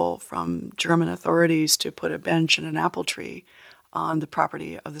approval from German authorities to put a bench and an apple tree on the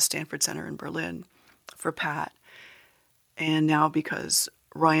property of the Stanford Center in Berlin for Pat. And now, because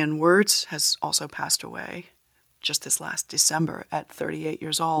Ryan Wirtz has also passed away just this last December at 38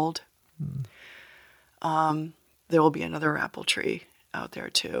 years old, there will be another apple tree out there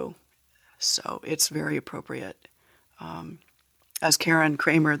too. So it's very appropriate. As Karen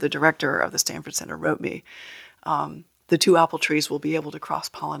Kramer, the director of the Stanford Center, wrote me, the two apple trees will be able to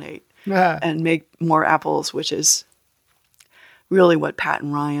cross-pollinate and make more apples, which is really what Pat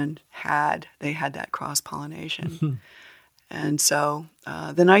and Ryan had. They had that cross-pollination. And so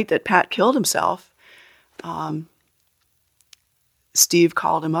the night that Pat killed himself, Steve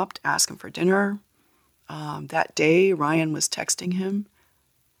called him up to ask him for dinner. That day, Ryan was texting him.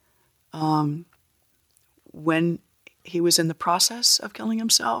 When he was in the process of killing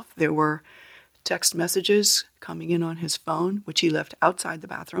himself, there were text messages coming in on his phone, which he left outside the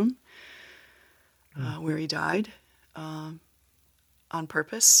bathroom where he died on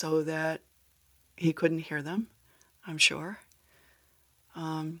purpose so that he couldn't hear them, I'm sure.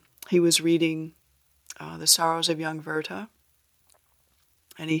 He was reading The Sorrows of Young Werther,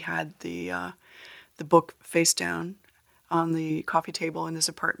 and he had the book face down on the coffee table in his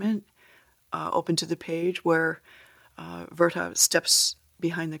apartment, open to the page where Werther steps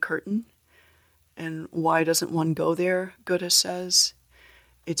behind the curtain. And why doesn't one go there, Goethe says?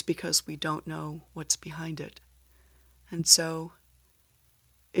 It's because we don't know what's behind it. And so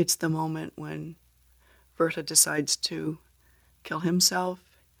it's the moment when Werther decides to kill himself.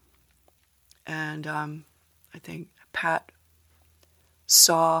 And I think Pat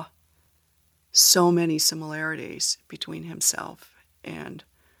saw so many similarities between himself and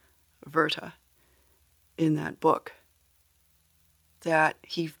Werther in that book that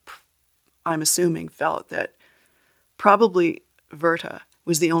he, I'm assuming, felt that probably Werther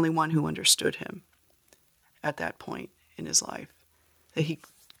was the only one who understood him at that point in his life, that he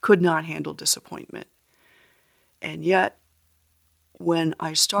could not handle disappointment. And yet, when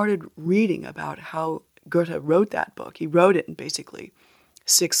I started reading about how Goethe wrote that book, he wrote it in basically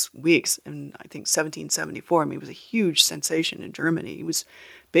 6 weeks in, I think, 1774. I mean, it was a huge sensation in Germany. He was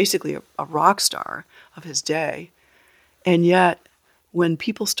basically a rock star of his day. And yet, when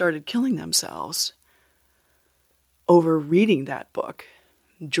people started killing themselves over reading that book,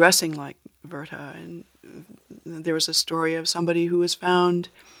 dressing like Werther, and there was a story of somebody who was found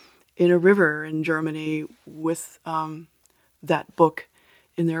in a river in Germany with that book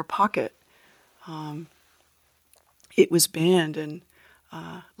in their pocket. It was banned in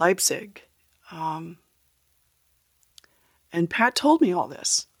Leipzig. And Pat told me all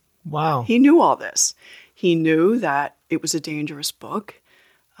this. Wow. He knew all this. He knew that it was a dangerous book.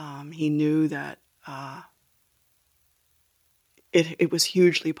 He knew that it was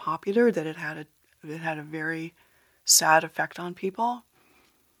hugely popular, that it had a very sad effect on people.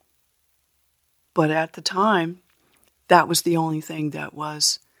 But at the time, that was the only thing that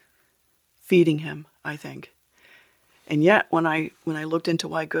was feeding him, I think. And yet, when I looked into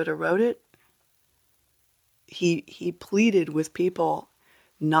why Goethe wrote it, he pleaded with people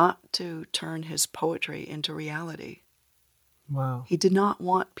not to turn his poetry into reality. Wow. He did not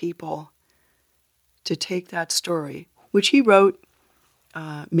want people to take that story, which he wrote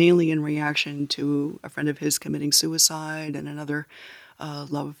mainly in reaction to a friend of his committing suicide and another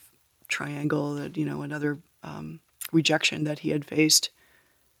love triangle, that another rejection that he had faced,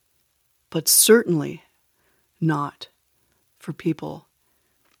 but certainly not for people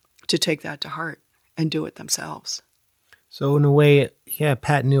to take that to heart and do it themselves. So in a way, yeah,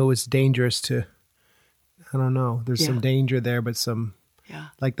 Pat knew it was dangerous to, I don't know, there's some danger there, but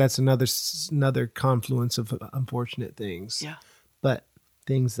like that's another confluence of unfortunate things. Yeah. But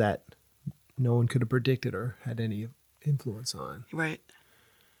things that no one could have predicted or had any influence on. Right.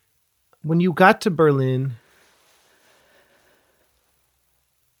 When you got to Berlin,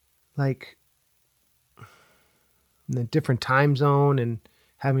 like in a different time zone and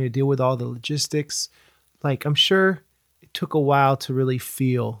having to deal with all the logistics, like I'm sure it took a while to really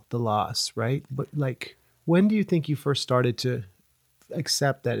feel the loss, right? But like, when do you think you first started to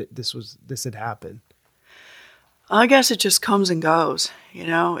accept that this had happened? I guess it just comes and goes.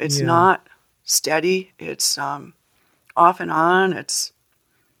 It's not steady. It's off and on. It's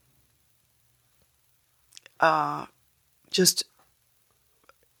just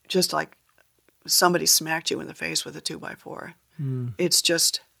like somebody smacked you in the face with a 2x4. It's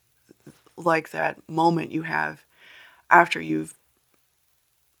just like that moment you have after you've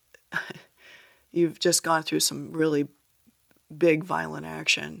just gone through some really big violent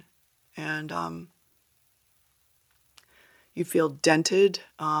action, and you feel dented.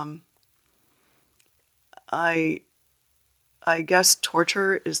 I guess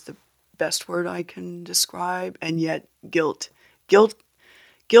torture is the best word I can describe, and yet guilt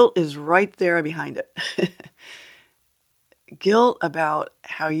is right there behind it. Guilt about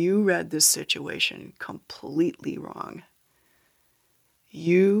how you read this situation completely wrong.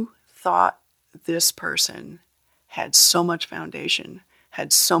 You thought this person had so much foundation,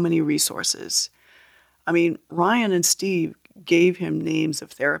 had so many resources. I mean, Ryan and Steve gave him names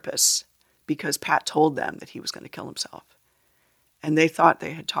of therapists because Pat told them that he was going to kill himself. And they thought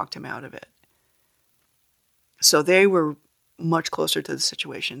they had talked him out of it. So they were much closer to the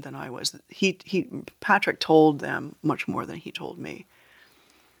situation than I was. Patrick told them much more than he told me.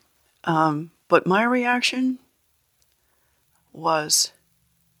 But my reaction was,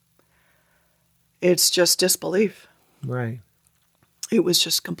 it's just disbelief. Right. It was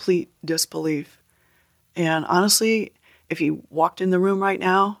just complete disbelief. And honestly, if he walked in the room right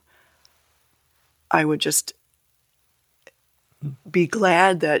now, I would just be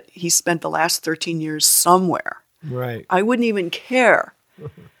glad that he spent the last 13 years somewhere. Right. I wouldn't even care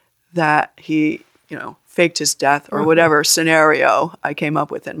that he, faked his death or whatever scenario I came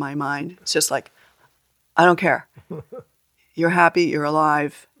up with in my mind. It's just like, I don't care. You're happy, you're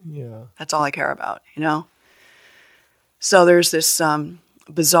alive. Yeah. That's all I care about, So there's this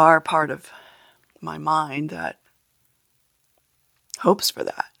bizarre part of my mind that hopes for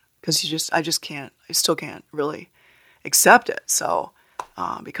that, because I still can't really accept it. So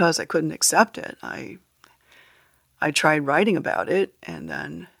because I couldn't accept it, I tried writing about it, and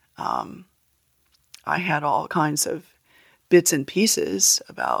then I had all kinds of bits and pieces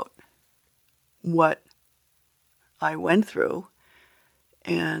about what I went through,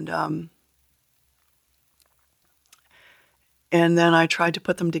 and then I tried to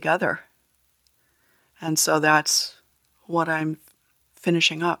put them together. And so that's what I'm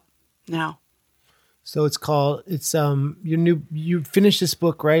finishing up now. So you finished this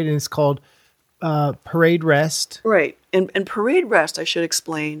book, right? And it's called Parade Rest. Right. And Parade Rest, I should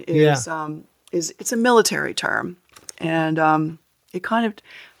explain, is it's a military term. And it kind of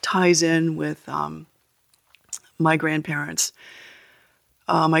ties in with my grandparents.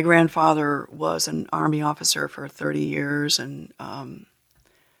 My grandfather was an Army officer for 30 years, and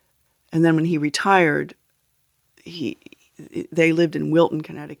then when he retired, they lived in Wilton,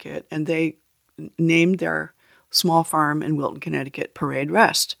 Connecticut, and they named their small farm in Wilton, Connecticut, Parade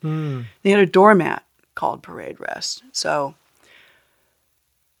Rest. They had a doormat called Parade Rest. So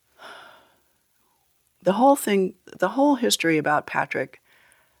the whole history about Patrick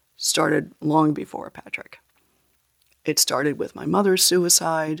started long before Patrick. It started with my mother's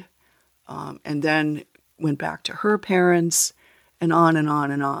suicide, and then went back to her parents, and on and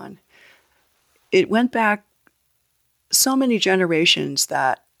on and on. It went back so many generations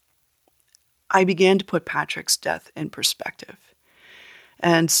that I began to put Patrick's death in perspective.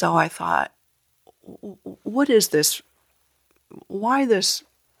 And so I thought, what is this? Why this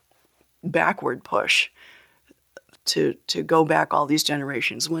backward push to go back all these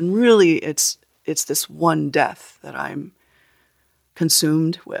generations when really it's it's this one death that I'm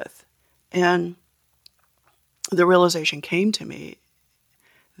consumed with. And the realization came to me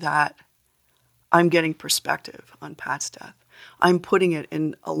that I'm getting perspective on Pat's death. I'm putting it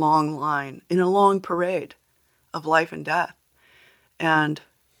in a long line, in a long parade of life and death. And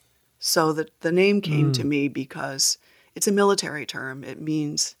so the name came to me because it's a military term. It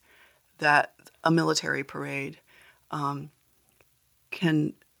means that a military parade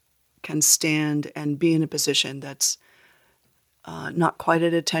can stand and be in a position that's not quite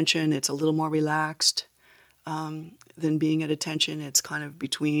at attention. It's a little more relaxed than being at attention. It's kind of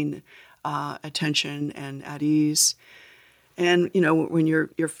between attention and at ease. And when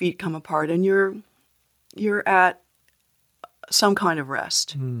your feet come apart and you're at some kind of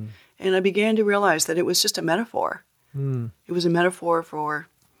rest. And I began to realize that it was just a metaphor. It was a metaphor for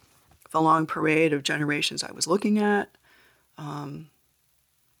the long parade of generations I was looking at, and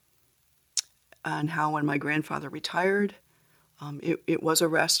how when my grandfather retired, it was a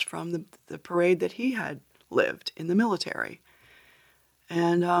rest from the parade that he had lived in the military.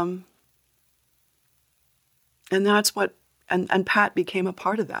 And that's what, and Pat became a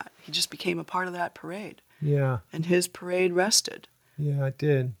part of that. He just became a part of that parade. Yeah. And his parade rested. Yeah, it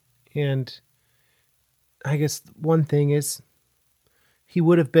did. And I guess one thing is he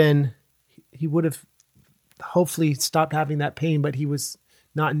would have hopefully stopped having that pain, but he was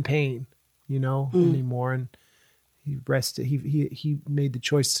not in pain, anymore. And he rested. He made the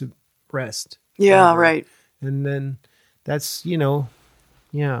choice to rest. Yeah, right. And then that's, that's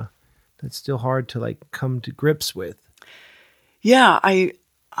still hard to come to grips with. Yeah, I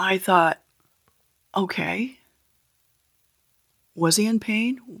thought, okay, was he in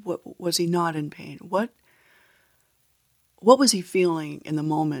pain? What was he not in pain? What was he feeling in the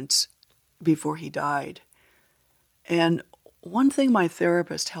moments before he died? And one thing my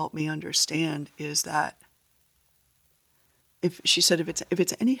therapist helped me understand is that if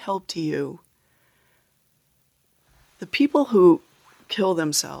it's any help to you, the people who kill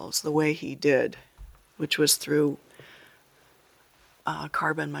themselves the way he did, which was through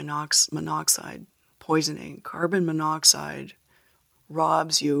carbon monoxide poisoning. Carbon monoxide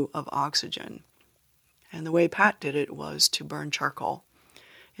robs you of oxygen. And the way Pat did it was to burn charcoal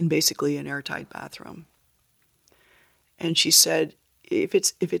in basically an airtight bathroom. And she said, if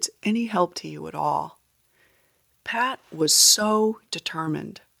it's any help to you at all, Pat was so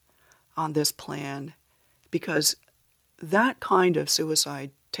determined on this plan because that kind of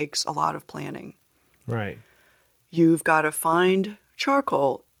suicide takes a lot of planning. Right. You've got to find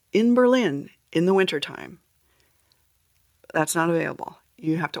charcoal in Berlin in the wintertime. That's not available.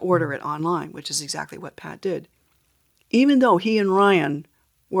 You have to order it online, which is exactly what Pat did. Even though he and Ryan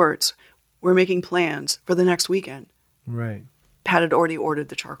Wirtz were making plans for the next weekend. Right. Pat had already ordered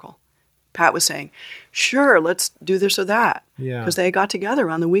the charcoal. Pat was saying, sure, let's do this or that. Yeah. Because they got together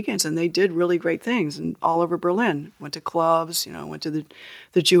on the weekends and they did really great things and all over Berlin. Went to clubs, went to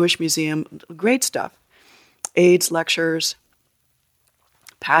the Jewish Museum. Great stuff. AIDS lectures.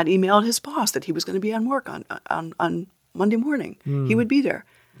 Pat emailed his boss that he was going to be on work on Monday morning. He would be there.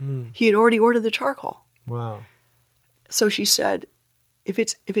 He had already ordered the charcoal. Wow. So she said, if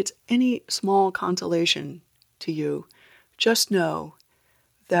it's any small consolation to you, just know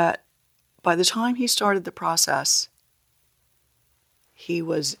that by the time he started the process, he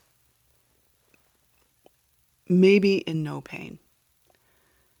was maybe in no pain.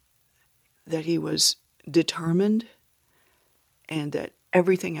 That he was determined and that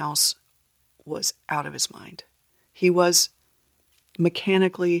everything else was out of his mind. He was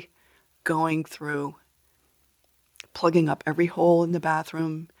mechanically going through, plugging up every hole in the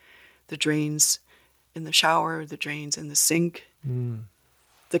bathroom, the drains in the shower, the drains in the sink,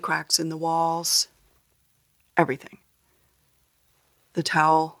 the cracks in the walls, everything. The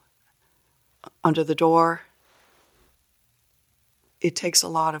towel under the door. It takes a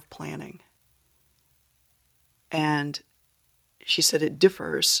lot of planning. And she said it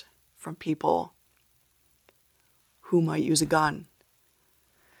differs from people who might use a gun.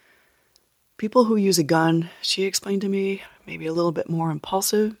 People who use a gun, she explained to me, maybe a little bit more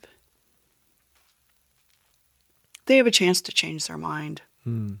impulsive. They have a chance to change their mind.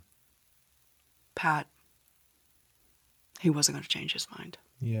 Pat, he wasn't going to change his mind.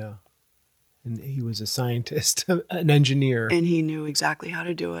 Yeah. And he was a scientist, an engineer. And he knew exactly how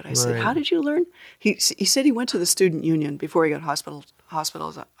to do it. I said, how did you learn? He said he went to the student union before he got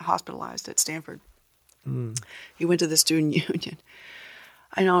hospitalized at Stanford. He went to the student union.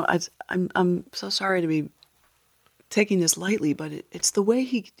 I know, I'm so sorry to be taking this lightly, but it's the way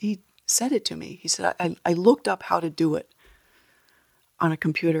he said it to me. He said, I looked up how to do it on a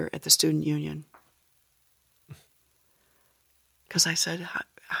computer at the student union. Because I said,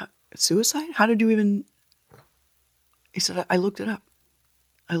 suicide? How did you even... He said, I looked it up.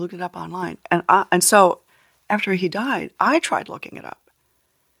 I looked it up online. And so after he died, I tried looking it up.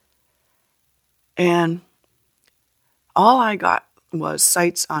 And all I got was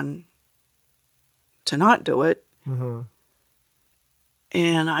sites on to not do it. Mm-hmm.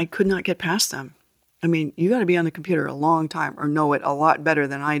 And I could not get past them. I mean, you got to be on the computer a long time or know it a lot better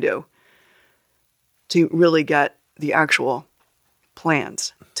than I do to really get the actual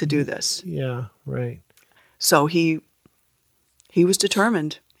plans to do this. Yeah, right. So he was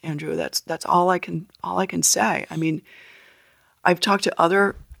determined, Andrew. That's all I can say. I mean, I've talked to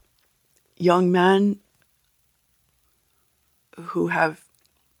other young men who have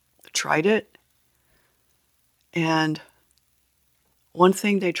tried it, and one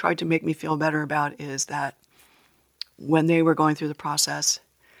thing they tried to make me feel better about is that when they were going through the process,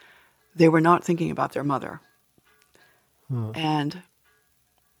 they were not thinking about their mother. And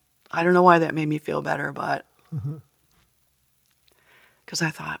I don't know why that made me feel better, but because I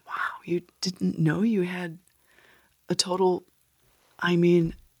thought, wow, you didn't know you had a total, I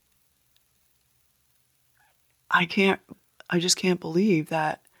mean, I just can't believe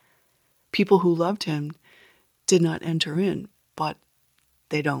that people who loved him did not enter in, but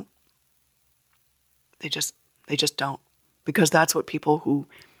they don't. They just don't. Because that's what people who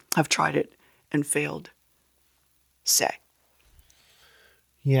have tried it and failed say.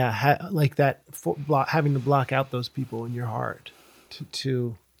 Yeah, like that, having to block out those people in your heart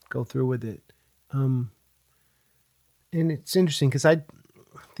to go through with it. And it's interesting because I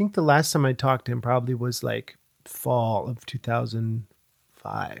think the last time I talked to him probably was like fall of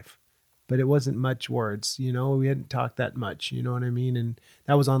 2005. But it wasn't much words, we hadn't talked that much, you know what I mean? And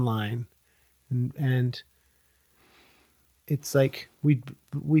that was online. And it's like we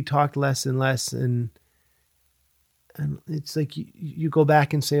talked less and less, and it's like you go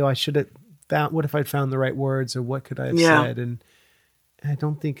back and say, oh, I should have found, what if I'd found the right words, or what could I have said? And I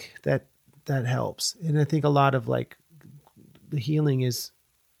don't think that helps. And I think a lot of like the healing is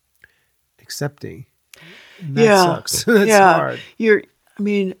accepting. And that sucks. That's hard.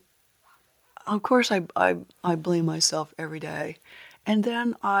 Of course I blame myself every day. And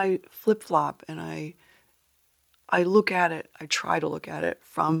then I flip-flop and I look at it, I try to look at it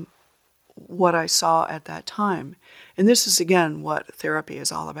from what I saw at that time. And this is, again, what therapy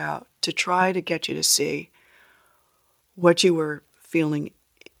is all about, to try to get you to see what you were feeling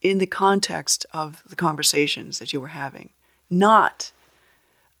in the context of the conversations that you were having, not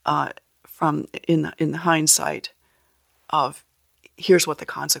from in the hindsight of here's what the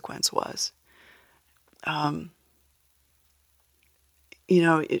consequence was.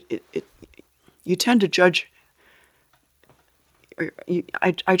 You tend to judge.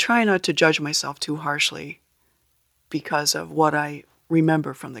 I try not to judge myself too harshly because of what I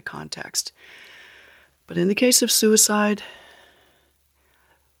remember from the context. But in the case of suicide,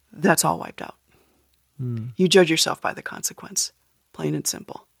 that's all wiped out. You judge yourself by the consequence, plain and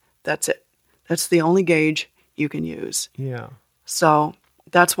simple. That's it. That's the only gauge you can use. Yeah. So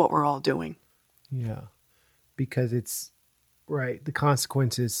that's what we're all doing. Yeah. Because it's, right, the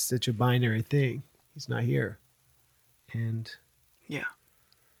consequence is such a binary thing. He's not here. And... yeah.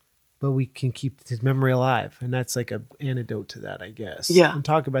 But we can keep his memory alive. And that's like an antidote to that, I guess. Yeah. And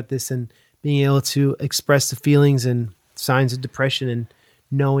talk about this and being able to express the feelings and signs of depression, and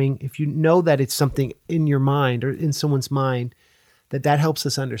knowing, if you know that it's something in your mind or in someone's mind, that helps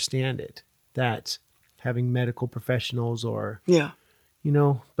us understand it. That having medical professionals or,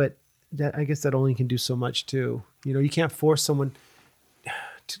 but that, I guess that only can do so much too. You can't force someone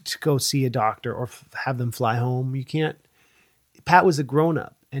to go see a doctor or have them fly home. You can't. Pat was a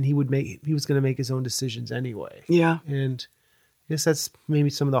grown-up, and he was going to make his own decisions anyway. Yeah. And I guess that's maybe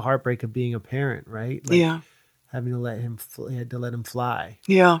some of the heartbreak of being a parent, right? Like having to let him fly.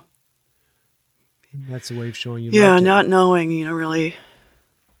 Yeah. And that's a way of showing you. Yeah, not knowing, really,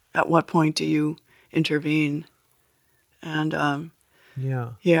 at what point do you intervene? And I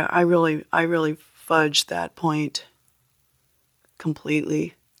really fudged that point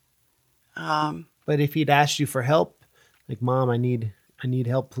completely. But if he'd asked you for help, like, Mom, I need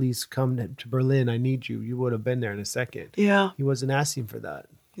help. Please come to Berlin. I need you. You would have been there in a second. Yeah. He wasn't asking for that.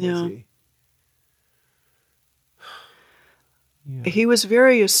 Was he? Yeah. He was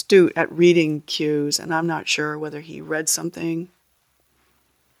very astute at reading cues, and I'm not sure whether he read something.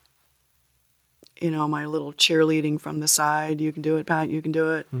 My little cheerleading from the side. You can do it, Pat. You can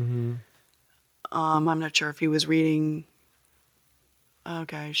do it. Mm-hmm. I'm not sure if he was reading.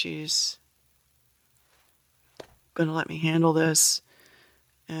 Okay, she's going to let me handle this.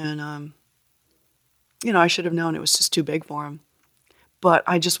 And, I should have known it was just too big for him. but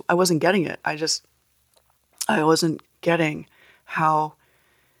I wasn't getting it. I wasn't getting how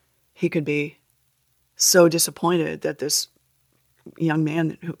he could be so disappointed that this young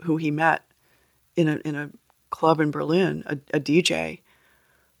man who he met in a club in Berlin, a DJ,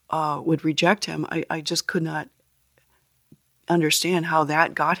 would reject him. I just could not understand how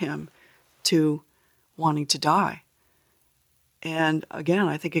that got him to wanting to die. And again,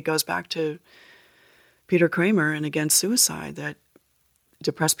 I think it goes back to Peter Kramer and Against Suicide, that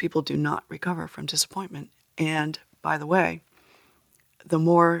depressed people do not recover from disappointment. And by the way, the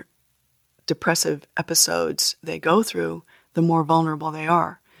more depressive episodes they go through, the more vulnerable they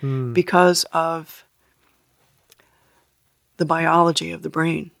are because of the biology of the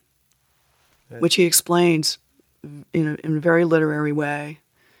brain, which he explains in a very literary way,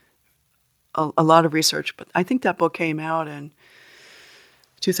 a lot of research. But I think that book came out in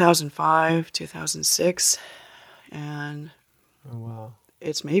 2005, 2006, and oh, wow.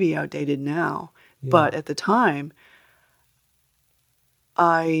 It's maybe outdated now. Yeah. But at the time,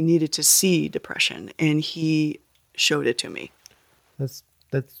 I needed to see depression, and he showed it to me. That's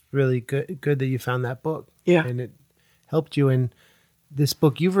really good that you found that book. Yeah. And it helped you. And this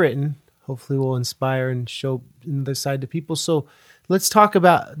book you've written hopefully will inspire and show another side to people. So let's talk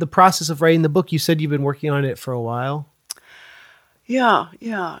about the process of writing the book. You said you've been working on it for a while. Yeah.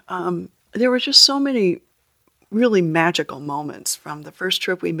 There were just so many really magical moments from the first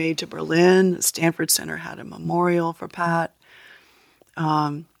trip we made to Berlin. The Stanford Center had a memorial for Pat.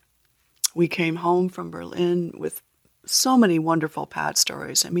 We came home from Berlin with so many wonderful Pat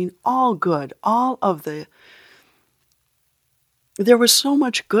stories. I mean, all good. There was so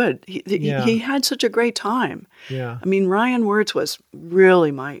much good. He had such a great time. Yeah. I mean, Ryan Wirtz was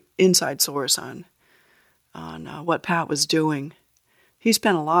really my inside source on what Pat was doing. He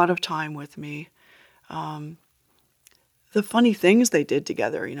spent a lot of time with me. The funny things they did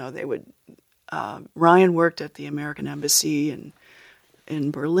together, they would. Ryan worked at the American Embassy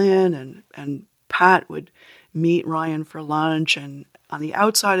in Berlin, and Pat would meet Ryan for lunch. And on the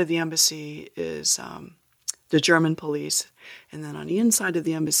outside of the embassy is the German police, and then on the inside of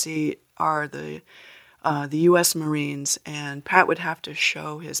the embassy are the U.S. Marines. And Pat would have to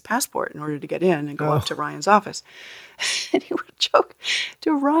show his passport in order to get in and go up to Ryan's office. And he would joke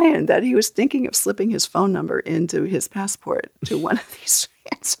to Ryan that he was thinking of slipping his phone number into his passport to one of these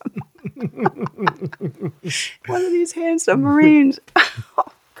handsome Marines.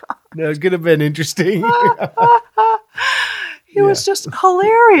 Oh, God. No, it could have been interesting. He was just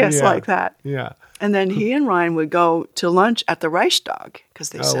hilarious like that. Yeah. And then he and Ryan would go to lunch at the Reichstag, because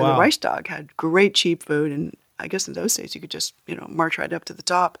they said the Reichstag had great cheap food. And I guess in those days you could just, march right up to the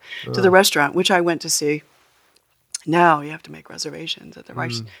top to the restaurant, which I went to see. Now you have to make reservations at the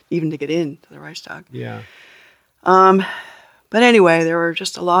Reichstag, even to get into the Reichstag. Yeah. But anyway, there were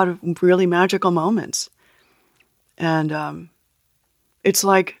just a lot of really magical moments. And it's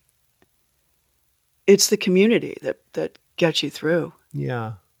like, it's the community that gets you through.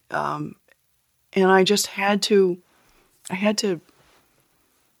 Yeah. And I just had to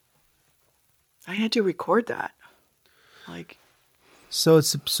record that. Like, so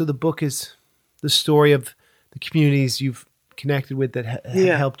the book is the story of the communities you've connected with that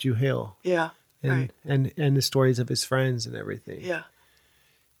have helped you heal. Yeah. And the stories of his friends and everything. Yeah.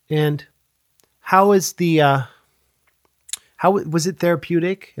 And how was was it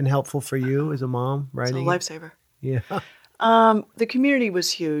therapeutic and helpful for you as a mom writing? It's a lifesaver. Yeah. The community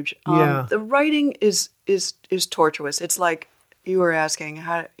was huge. Yeah. The writing is tortuous. It's like you were asking,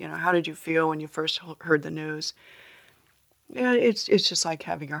 how did you feel when you first heard the news? Yeah, it's just like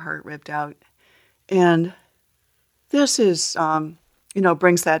having your heart ripped out. And this is,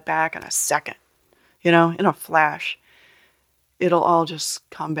 brings that back in a second, in a flash. It'll all just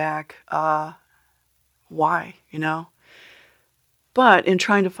come back. Why, But in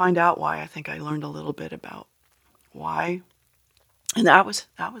trying to find out why, I think I learned a little bit about why, and that was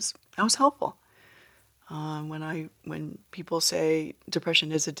helpful. When people say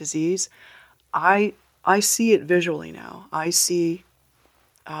depression is a disease, I see it visually now. I see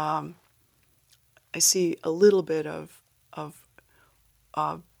a little bit of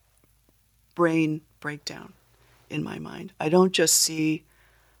brain breakdown in my mind. I don't just see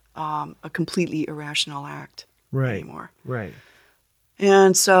a completely irrational act anymore. Right.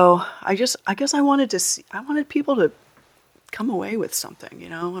 And so I guess I wanted people to come away with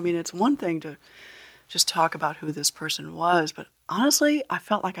something, I mean, it's one thing to just talk about who this person was, but honestly, I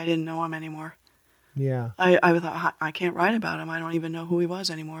felt like I didn't know him anymore. Yeah. I thought, I can't write about him. I don't even know who he was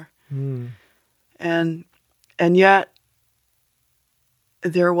anymore. And yet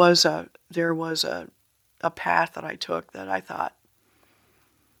there was a path that I took that I thought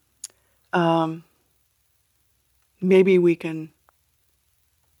maybe we can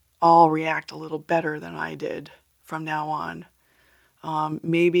all react a little better than I did from now on.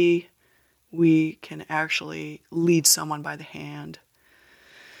 Maybe we can actually lead someone by the hand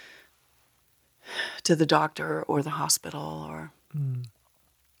to the doctor or the hospital, or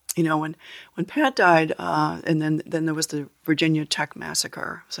when Pat died, and then there was the Virginia Tech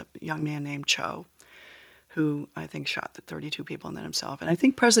massacre. It was a young man named Cho, who I think shot the 32 people and then himself. And I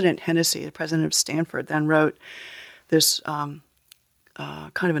think President Hennessy, the president of Stanford, then wrote this kind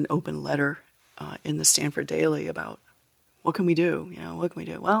of an open letter in the Stanford Daily about what can we do? What can we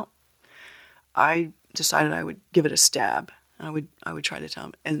do? Well, I decided I would give it a stab. I would try to tell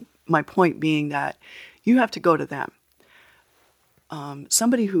them. And my point being that you have to go to them.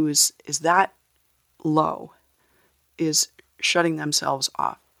 Somebody who is that low is shutting themselves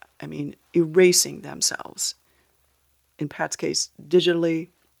off. I mean, erasing themselves. In Pat's case, digitally,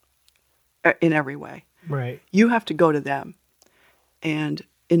 in every way. Right. You have to go to them. And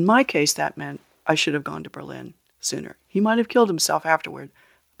in my case, that meant I should have gone to Berlin sooner. He might have killed himself afterward,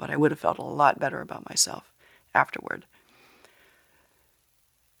 but I would have felt a lot better about myself afterward.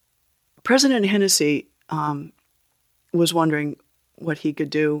 President Hennessy was wondering what he could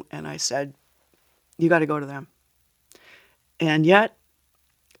do, and I said, you got to go to them. And yet,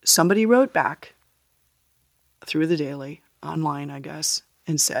 somebody wrote back through the Daily, online, I guess,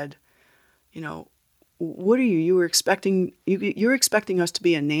 and said, what are you? You're expecting us to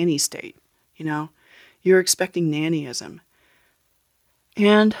be a nanny state, You're expecting nannyism.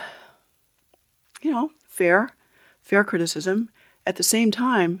 And, fair criticism. At the same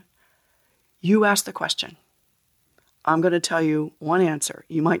time, you asked the question. I'm going to tell you one answer.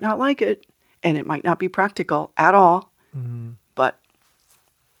 You might not like it, and it might not be practical at all, but...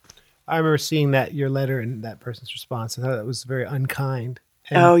 I remember seeing your letter and that person's response. I thought that was very unkind.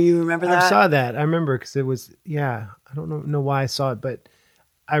 And you remember that? I saw that. I remember because it was, I don't know why I saw it, but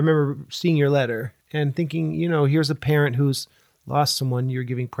I remember seeing your letter and thinking, here's a parent who's lost someone. You're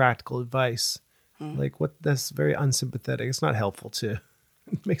giving practical advice. That's very unsympathetic. It's not helpful to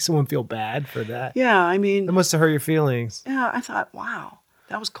make someone feel bad for that. Yeah, I mean... That must have hurt your feelings. Yeah, I thought, wow,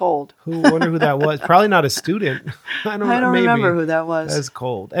 that was cold. Wonder who that was. Probably not a student. I don't remember who that was. That's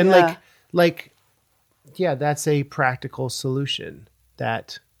cold. And that's a practical solution.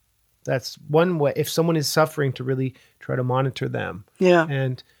 That's one way. If someone is suffering, to really try to monitor them. Yeah.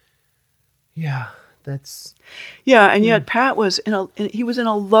 And that's... Yeah, and yet Pat was he was in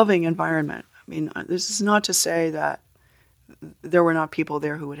a loving environment. I mean, this is not to say that there were not people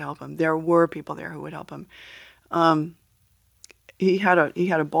there who would help him. There were people there who would help him. He had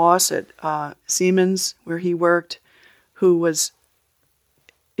a boss at Siemens where he worked, who was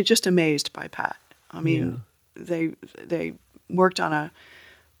just amazed by Pat. I mean, they worked on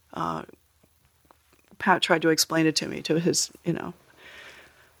Pat tried to explain it to me, to his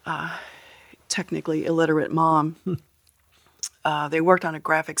technically illiterate mom. They worked on a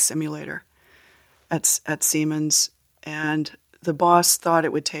graphics simulator at Siemens. And the boss thought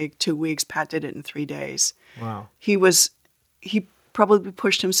it would take 2 weeks. Pat did it in 3 days. Wow. He probably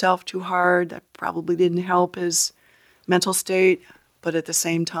pushed himself too hard. That probably didn't help his mental state. But at the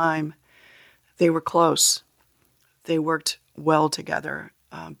same time, they were close. They worked well together.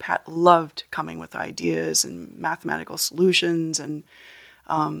 Pat loved coming with ideas and mathematical solutions. And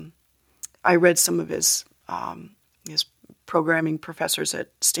I read some of his programming professors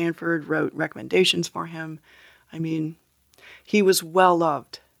at Stanford wrote recommendations for him. I mean, he was well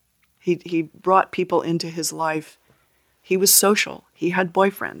loved. He brought people into his life. He was social. He had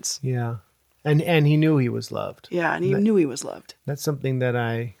boyfriends. Yeah. And he knew he was loved. Yeah, and he knew he was loved. That's something that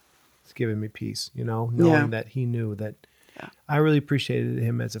it's given me peace, knowing that he knew that. Yeah. I really appreciated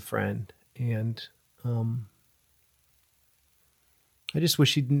him as a friend. And I just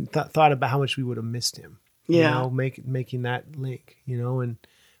wish he'd thought about how much we would have missed him. Yeah. Making that link,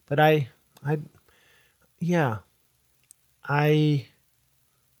 but I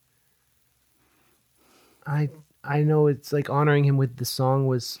know it's like honoring him with the song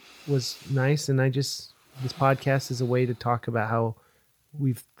was nice. And this podcast is a way to talk about how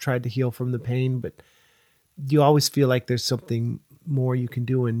we've tried to heal from the pain, but you always feel like there's something more you can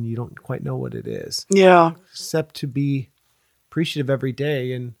do and you don't quite know what it is. Yeah. Except to be appreciative every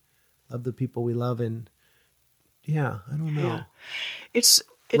day and love the people we love. And I don't know. Yeah. It's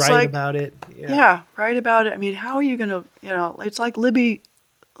write like, about it. Yeah, write about it. I mean, how are you going to, it's like Libby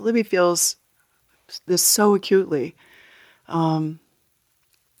feels this so acutely. They're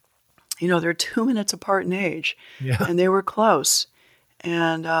 2 minutes apart in age, and they were close.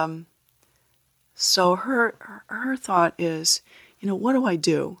 And so her thought is, what do I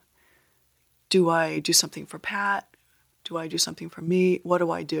do? do I do something for Pat? Do I do something for me? What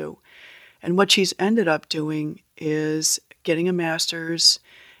do I do? And what she's ended up doing is getting a master's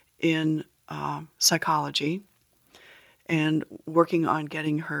in psychology and working on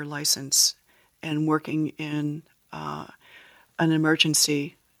getting her license and working in an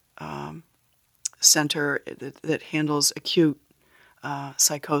emergency center that handles acute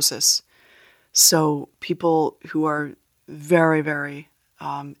psychosis. So people who are very, very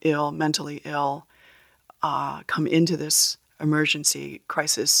ill, mentally ill, come into this emergency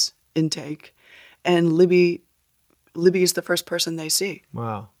crisis intake, and Libby is the first person they see.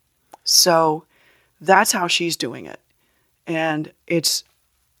 Wow. So that's how she's doing it. And it's,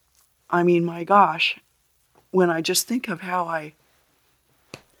 I mean, my gosh, when I just think of how I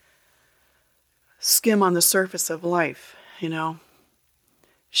skim on the surface of life, you know,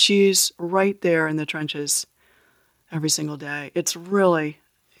 she's right there in the trenches every single day. It's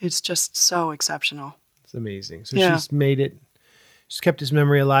just so exceptional. It's amazing. So she's made it, she's kept his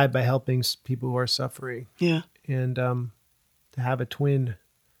memory alive by helping people who are suffering. Yeah. And to have a twin,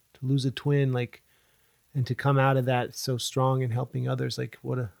 to lose a twin, like, and to come out of that so strong and helping others, like,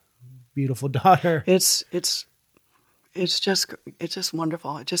 what a beautiful daughter. It's just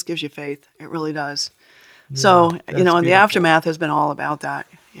wonderful. It just gives you faith. It really does. Yeah, so, and beautiful. The aftermath has been all about that.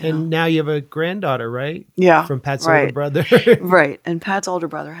 And now you have a granddaughter, right? Yeah. From Pat's older brother. Right. And Pat's older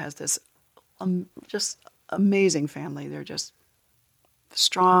brother has this just amazing family. They're just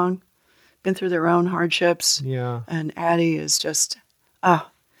strong, been through their own hardships. Yeah. And Addie is just,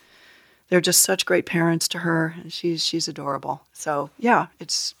 they're just such great parents to her. And she's adorable. So, yeah,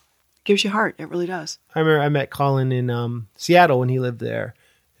 it gives you heart. It really does. I remember I met Colin in Seattle when he lived there,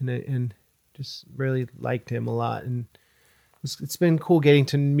 and just really liked him a lot. And it's been cool getting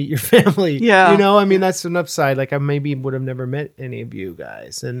to meet your family. Yeah. I mean, that's an upside. Like, I maybe would have never met any of you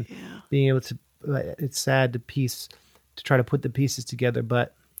guys, and being able to, it's sad to try to put the pieces together,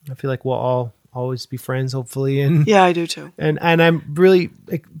 but I feel like we'll always be friends, hopefully. And yeah, I do too. And I'm really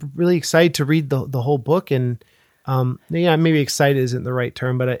excited to read the whole book. And maybe excited isn't the right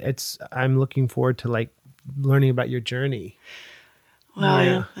term, but I'm looking forward to like learning about your journey. Well,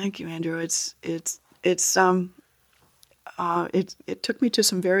 yeah. Thank you, Andrew. It took me to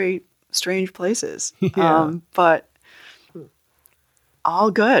some very strange places, but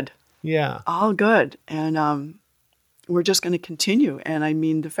all good. Yeah, all good. And we're just going to continue. And I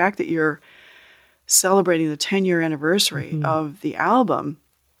mean, the fact that you're celebrating the 10-year anniversary of the album,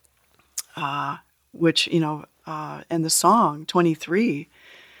 which and the song 23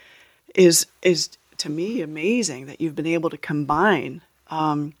 is to me amazing that you've been able to combine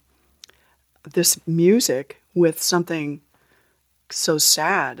this music with something so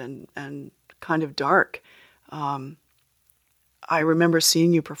sad and kind of dark. I remember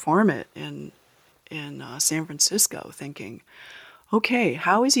seeing you perform it in San Francisco, thinking, okay,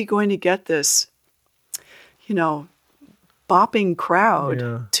 how is he going to get this, bopping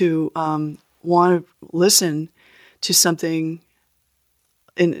crowd to want to listen to something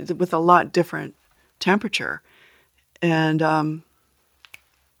with a lot different temperature? And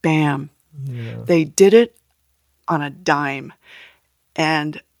bam, they did it on a dime.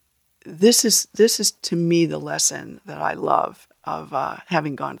 And this is to me the lesson that I love of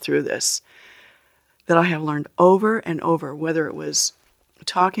having gone through this, that I have learned over and over, whether it was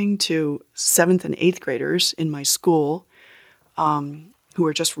talking to 7th and 8th graders in my school who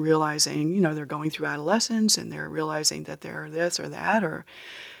are just realizing, they're going through adolescence and they're realizing that they're this or that or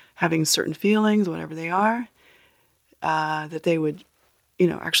having certain feelings, whatever they are, that they would,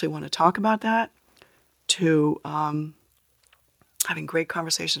 actually want to talk about that, to having great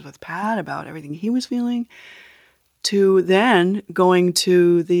conversations with Pat about everything he was feeling, to then going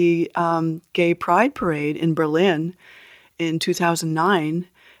to the Gay Pride Parade in Berlin in 2009.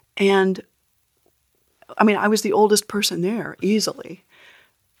 And, I mean, I was the oldest person there, easily.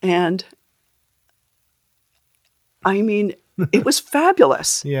 And, I mean, it was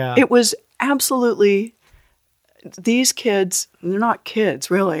fabulous. Yeah. It was absolutely, these kids, they're not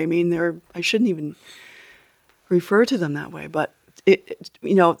kids, really. I mean, I shouldn't even refer to them that way, but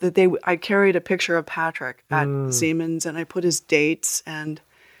I carried a picture of Patrick at Siemens, and I put his dates, and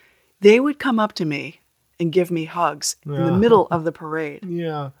they would come up to me and give me hugs in the middle of the parade.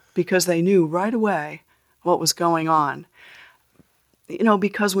 Yeah. Because they knew right away what was going on.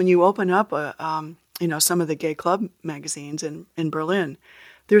 Because when you open up some of the gay club magazines in Berlin,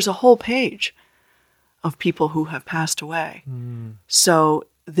 there's a whole page of people who have passed away. So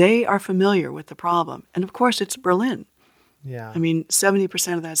they are familiar with the problem. And of course, it's Berlin. Yeah. I mean,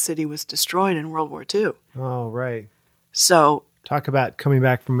 70% of that city was destroyed in World War II. Oh, right. So Talk about coming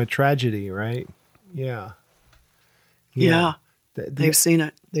back from a tragedy, right? Yeah. Yeah. They've seen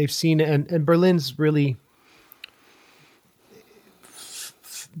it. They've seen it. And Berlin's really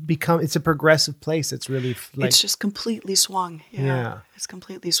it's a progressive place. It's really like... It's just completely swung. Yeah. It's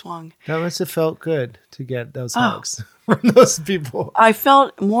completely swung. That must have felt good to get those hugs from those people. I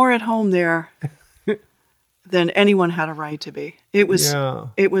felt more at home there than anyone had a right to be. It was,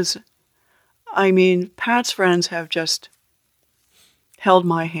 I mean, Pat's friends have just held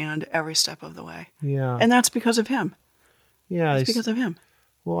my hand every step of the way. Yeah. And that's because of him. Yeah. It's because of him.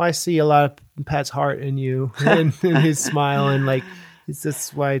 Well, I see a lot of Pat's heart in you and his smile, and like,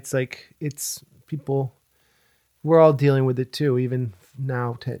 that's why it's like, it's people, we're all dealing with it too, even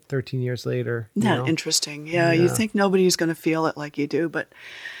now, 13 years later. Isn't that interesting? Yeah, you think nobody's going to feel it like you do, but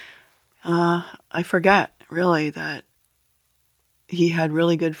I forget really that he had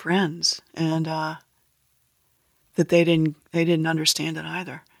really good friends, and that they didn't understand it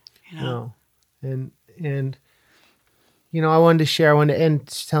either. You know? No. And you know, I wanted to end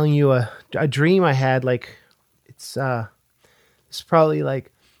telling you a dream I had. Like, it's probably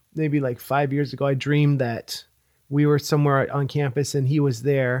like maybe like 5 years ago. I dreamed that we were somewhere on campus and he was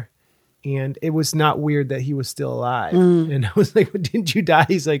there, and it was not weird that he was still alive. And I was like, "Didn't you die?"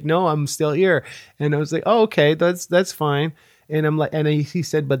 He's like, "No, I'm still here." And I was like, "Oh, okay, that's fine." And I'm like, and he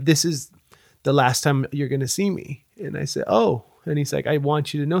said, "But this is the last time you're going to see me." And I said, "Oh." And he's like, "I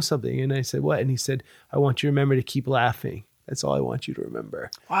want you to know something." And I said, "What?" And he said, "I want you to remember to keep laughing. That's all I want you to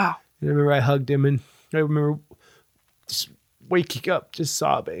remember." Wow. And I remember I hugged him, and I remember just waking up, just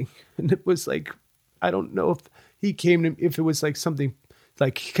sobbing. And it was like, I don't know if it was like something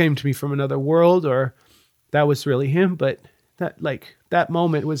like he came to me from another world, or that was really him. But that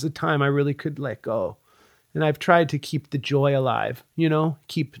moment was the time I really could let go. And I've tried to keep the joy alive, you know,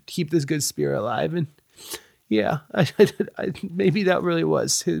 keep this good spirit alive. And yeah, I maybe that really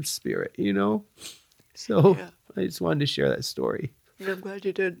was his spirit, you know? So I just wanted to share that story. Yeah, I'm glad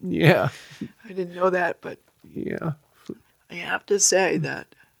you did. Yeah. I didn't know that, but yeah, I have to say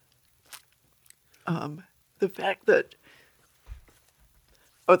that the fact that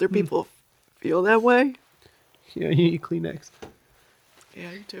other people feel that way. Yeah, you need Kleenex.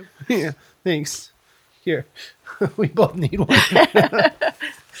 Yeah, you too. Yeah, thanks. Here, we both need one.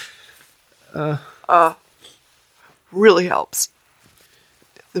 Really helps.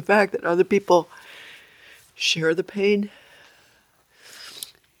 The fact that other people share the pain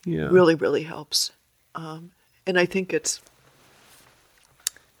really, really helps. And I think it's,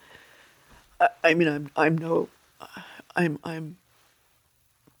 I mean, I'm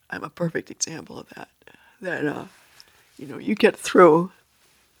a perfect example of that. That, you know, you get through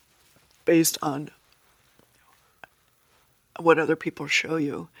based on what other people show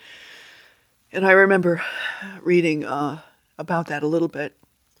you. And I remember reading about that a little bit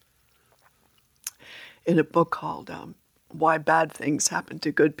in a book called Why Bad Things Happen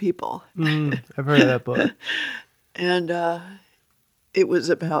to Good People. I've heard of that book. And it was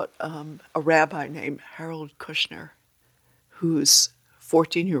about a rabbi named Harold Kushner, whose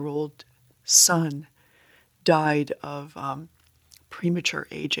 14-year-old son died of premature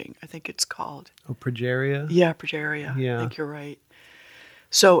aging, I think it's called. Oh, progeria? Yeah, progeria. Yeah. I think you're right.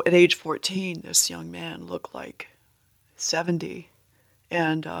 So at age 14, this young man looked like 70.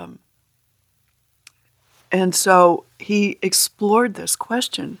 And so he explored this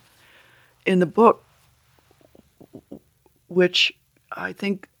question in the book, which I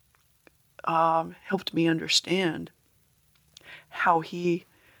think helped me understand how he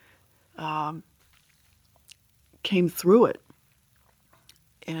came through it.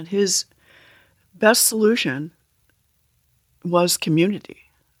 And his best solution was community.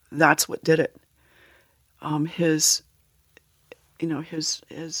 That's what did it. His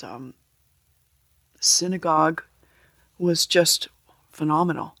synagogue was just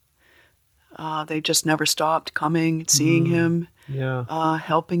phenomenal. They just never stopped coming, seeing him,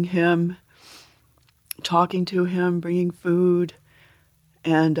 helping him, talking to him, bringing food.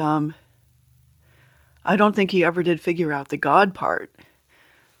 And I don't think he ever did figure out the God part,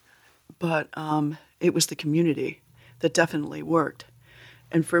 but it was the community that definitely worked.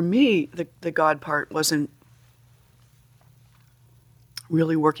 And for me, the God part wasn't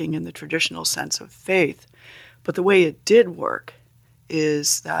really working in the traditional sense of faith, but the way it did work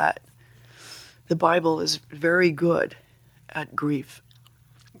is that the Bible is very good at grief.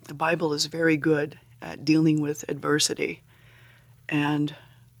 The Bible is very good at dealing with adversity. And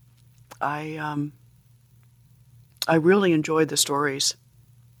I really enjoyed the stories,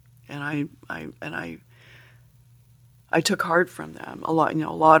 and I took heart from them. A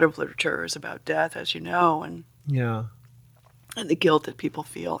lot of literature is about death, as you know, and and the guilt that people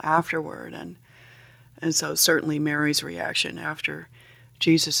feel afterward. And so certainly Mary's reaction after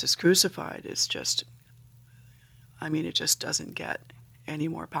Jesus is crucified is just, it just doesn't get any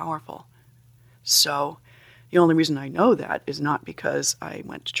more powerful. So the only reason I know that is not because I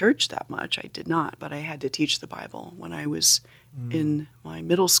went to church that much. I did not, but I had to teach the Bible when I was in my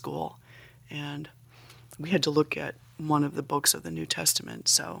middle school, and we had to look at one of the books of the New Testament.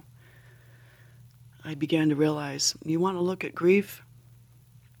 So I began to realize, you want to look at grief?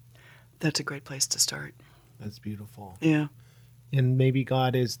 That's a great place to start. That's beautiful. Yeah. And maybe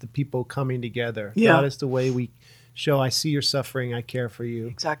God is the people coming together. Yeah. God is the way we show, I see your suffering, I care for you.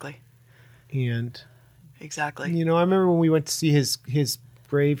 Exactly. And exactly. I remember when we went to see his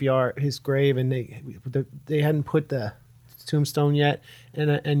graveyard, his grave, and they hadn't put the tombstone yet,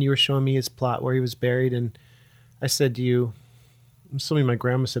 and you were showing me his plot where he was buried, and I said to you, something my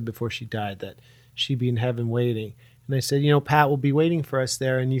grandma said before she died, that she'd be in heaven waiting. And I said, Pat will be waiting for us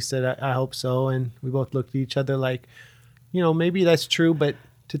there. And you said, I hope so. And we both looked at each other like, maybe that's true, but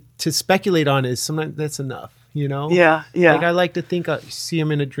to speculate on it, sometimes that's enough, Yeah, yeah. Like I like to think I see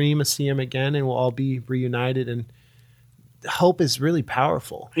him in a dream, I see him again, and we'll all be reunited. And hope is really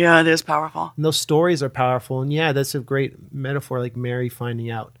powerful. Yeah, it is powerful. And those stories are powerful. And yeah, that's a great metaphor, like Mary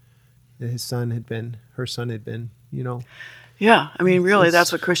finding out that her son had been, Yeah, really,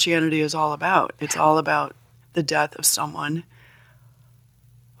 that's what Christianity is all about. It's all about the death of someone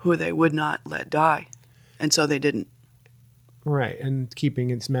who they would not let die. And so they didn't. Right, and keeping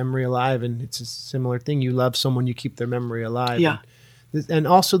its memory alive. And it's a similar thing. You love someone, you keep their memory alive. Yeah. And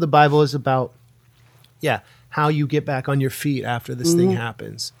also the Bible is about, how you get back on your feet after this thing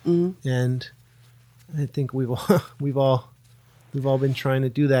happens. Mm-hmm. And I think we've all been trying to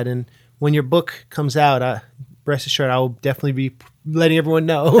do that. And when your book comes out, rest assured, I will definitely be letting everyone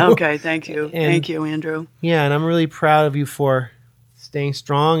know. Okay, thank you. Thank you, Andrew. Yeah, and I'm really proud of you for staying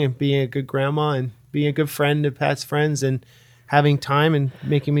strong and being a good grandma and being a good friend to Pat's friends and having time and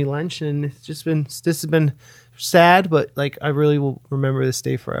making me lunch. And this has been sad, but I really will remember this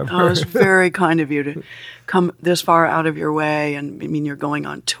day forever. Oh, it's very kind of you to come this far out of your way. And you're going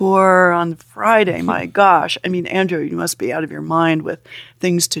on tour on Friday. My gosh. Andrew, you must be out of your mind with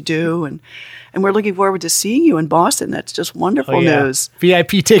things to do. And we're looking forward to seeing you in Boston. That's just wonderful news.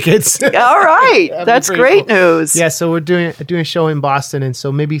 VIP tickets. All right. That's great news. Yeah, so we're doing a show in Boston. And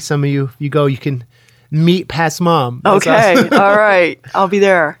so maybe some of you can meet Pat's mom. That's okay. awesome. All right. I'll be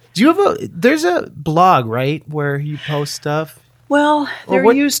there. Do you have there's a blog, right, where you post stuff? Well, there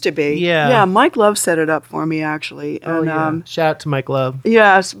used to be. Yeah. Yeah, Mike Love set it up for me, actually. And, Shout out to Mike Love.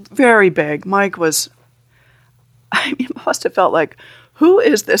 Yeah, it's very big. Mike was, must have felt like, who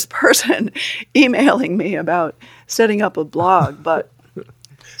is this person emailing me about setting up a blog? But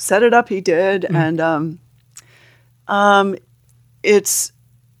set it up he did. And I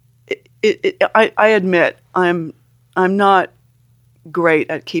admit I'm not great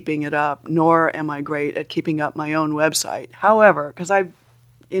at keeping it up, nor am I great at keeping up my own website. However, because I've,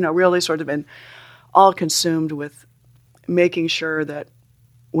 really sort of been all consumed with making sure that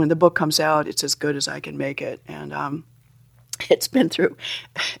when the book comes out, it's as good as I can make it. And it's been through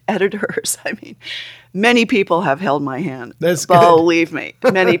editors. Many people have held my hand. That's good. Believe me,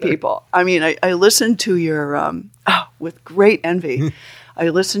 many people. I listened to your, with great envy, I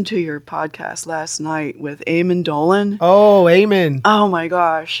listened to your podcast last night with Eamon Dolan. Oh, Eamon. Oh, my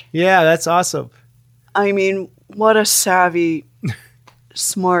gosh. Yeah, that's awesome. What a savvy,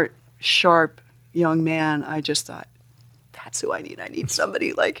 smart, sharp young man. I just thought, that's who I need. I need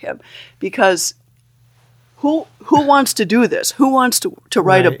somebody like him. Because who wants to do this? Who wants to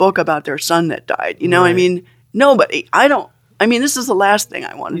write a book about their son that died? Nobody. I don't. This is the last thing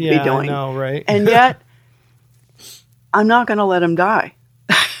I wanted to be doing. I know, right? And yet, I'm not going to let him die.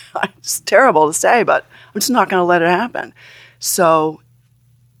 It's terrible to say, but I'm just not going to let it happen. So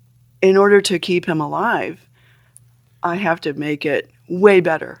in order to keep him alive, I have to make it way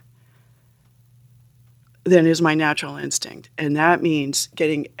better than is my natural instinct. And that means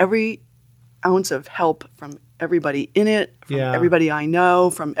getting every ounce of help from everybody in it, from everybody I know,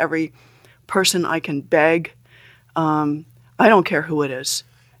 from every person I can beg. I don't care who it is.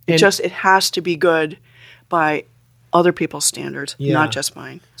 It has to be good by other people's standards, not just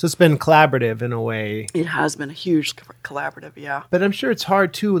mine. So it's been collaborative in a way. It has been a huge collaborative, yeah. But I'm sure it's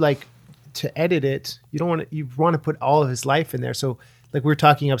hard too, to edit it. You want to put all of his life in there. So we were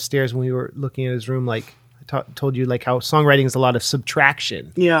talking upstairs when we were looking at his room, I told you how songwriting is a lot of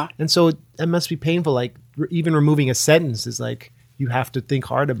subtraction. Yeah. And so it must be painful. Even removing a sentence is you have to think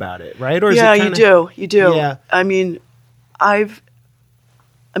hard about it, right? Or is it you do. Yeah.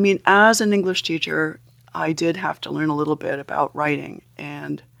 As an English teacher, I did have to learn a little bit about writing.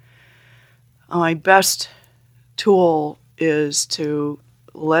 And my best tool is to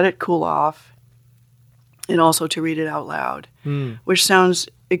let it cool off and also to read it out loud, which sounds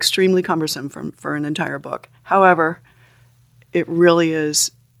extremely cumbersome for an entire book. However, it really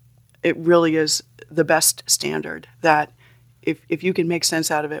is the best standard that if you can make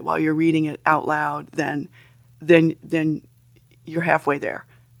sense out of it while you're reading it out loud, then you're halfway there,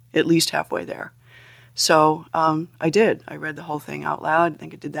 at least halfway there. So I did. I read the whole thing out loud. I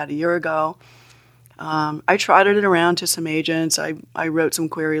think I did that a year ago. I trotted it around to some agents. I wrote some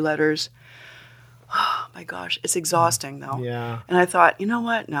query letters. Oh my gosh, it's exhausting though. Yeah. And I thought, you know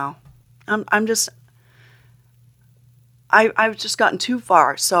what? No, I've just gotten too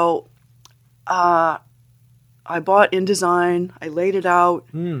far. So I bought InDesign. I laid it out.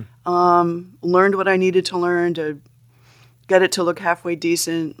 Learned what I needed to learn to get it to look halfway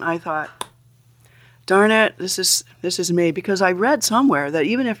decent. I thought, darn it, this is me. Because I read somewhere that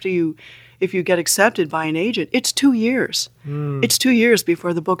even if you get accepted by an agent, it's 2 years. It's 2 years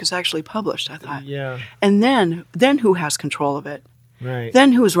before the book is actually published, I thought. Yeah. And then who has control of it? Right.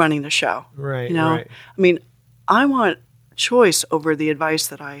 Then who's running the show? Right. You know? Right. I mean, I want choice over the advice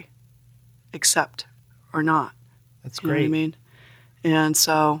that I accept or not. That's You know great. what I mean? And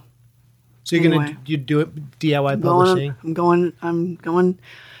so you're you do it DIY publishing? I'm going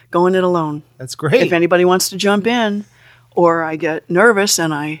it alone. That's great. If anybody wants to jump in, or I get nervous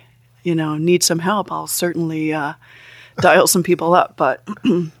and I, need some help, I'll certainly dial some people up. But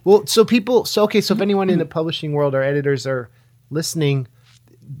well, so if anyone in the publishing world or editors are listening,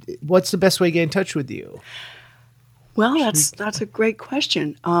 what's the best way to get in touch with you? Well, that's a great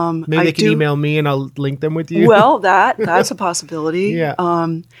question. Maybe they can email me and I'll link them with you. Well, that's a possibility. Yeah.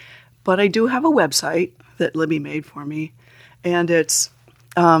 But I do have a website that Libby made for me, and it's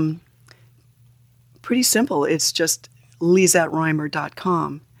pretty simple. It's just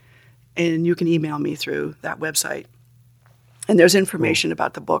lisetterimer.com, and you can email me through that website. And there's information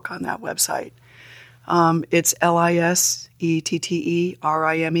about the book on that website. It's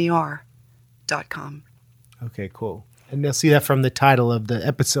lisetterimer.com. Okay, cool. And they'll see that from the title of the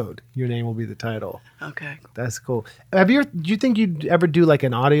episode. Your name will be the title. Okay. That's cool. Do you think you'd ever do like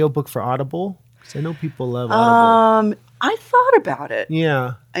an audiobook for Audible? Because I know people love Audible. I thought about it.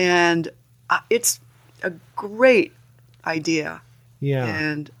 Yeah. And it's a great idea. Yeah.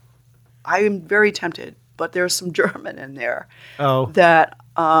 And I am very tempted, but there's some German in there that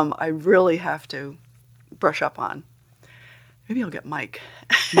I really have to brush up on. Maybe I'll get Mike.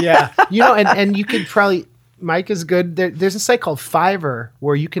 Yeah. And you could probably... Mike is good. There's a site called Fiverr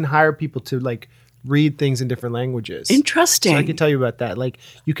where you can hire people to like read things in different languages. Interesting. So I can tell you about that. Like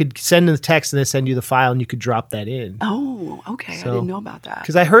you could send in the text and they send you the file and you could drop that in. Oh, okay. I didn't know about that.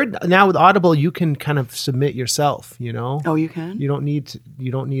 Because I heard now with Audible you can kind of submit yourself. Oh, you can. You don't need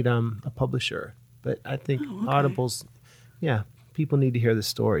a publisher. But I think Audible's, people need to hear the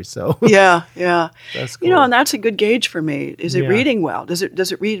story. So yeah, that's cool. And that's a good gauge for me. Is it reading well? Does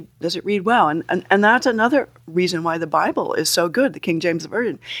it read well? And that's another reason why the Bible is so good. The King James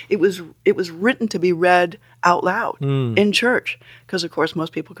Version. It was written to be read out loud in church because of course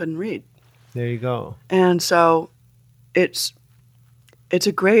most people couldn't read. There you go. And so it's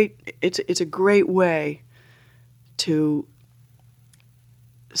a great way to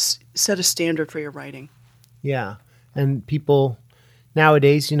set a standard for your writing. Yeah. And people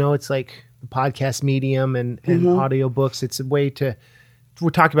nowadays, it's like the podcast medium and audiobooks. It's a way we're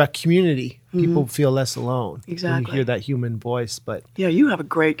talking about community. People feel less alone. Exactly. When you hear that human voice. But yeah, you have a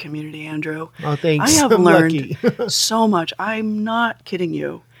great community, Andrew. Oh, thanks. I have I'm learned lucky. so much. I'm not kidding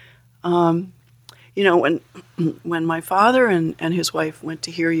you. When my father and his wife went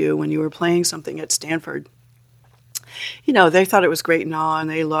to hear you when you were playing something at Stanford, they thought it was great and all, and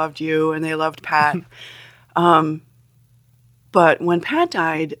they loved you and they loved Pat. But when Pat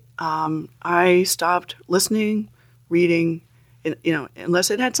died, I stopped listening, reading,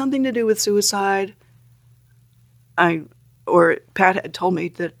 unless it had something to do with suicide. Or Pat had told me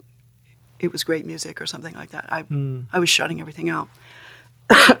that it was great music or something like that. I was shutting everything out.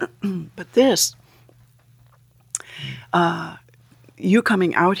 But this, you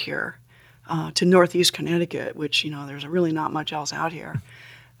coming out here to Northeast Connecticut, which, there's really not much else out here,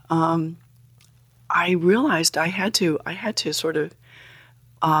 I realized I had to sort of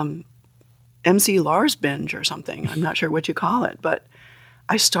MC Lars binge or something. I'm not sure what you call it, but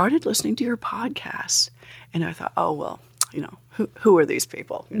I started listening to your podcasts, and I thought, oh well, who are these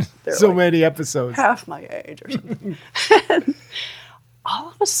people? They're so like many episodes, half my age or something. And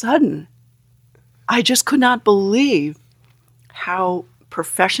all of a sudden, I just could not believe how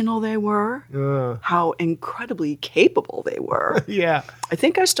professional they were, how incredibly capable they were. Yeah. I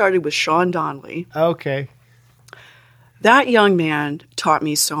think I started with Sean Donnelly. Okay. That young man taught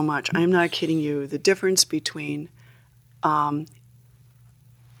me so much. I'm not kidding you. The difference between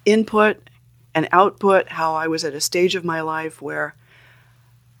input and output, how I was at a stage of my life where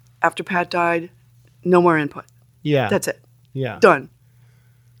after Pat died, no more input. Yeah. That's it. Yeah. Done.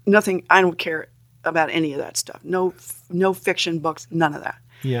 Nothing. I don't care about any of that stuff. No fiction books, none of that.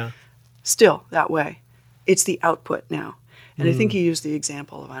 Yeah. Still that way. It's the output now. And I think he used the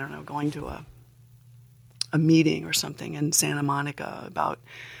example of, I don't know, going to a meeting or something in Santa Monica about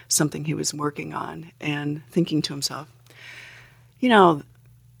something he was working on and thinking to himself, you know,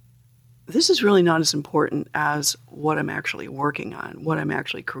 this is really not as important as what I'm actually working on, what I'm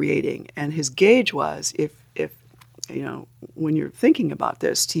actually creating. And his gauge was, if you know, when you're thinking about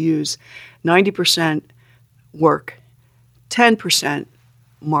this, to use 90% work, 10%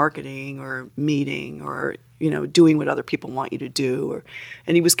 marketing or meeting or, you know, doing what other people want you to do.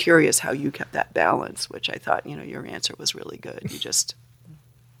 And he was curious how you kept that balance, which I thought, you know, your answer was really good. You just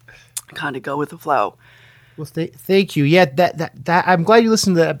kind of go with the flow. Well, thank you. Yeah, that I'm glad you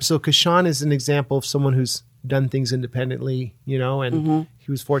listened to that episode, because Sean is an example of someone who's done things independently, you know, and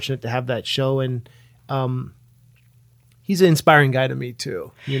he was fortunate to have that show. And he's an inspiring guy to me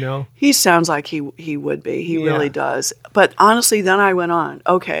too, you know. He sounds like he would be. He really does. But honestly, then I went on.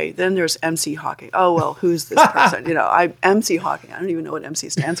 Okay, then there's MC Hawking. Oh, well, who's this person? You know, MC Hawking. I don't even know what MC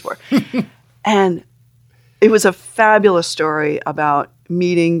stands for. And it was a fabulous story about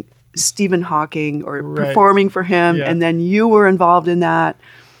meeting Stephen Hawking or performing for him, and then you were involved in that.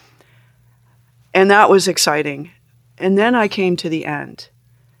 And that was exciting. And then I came to the end,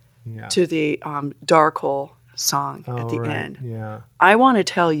 to the Dark Hole song at the end. Yeah. I want to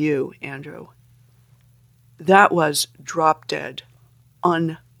tell you, Andrew, that was drop dead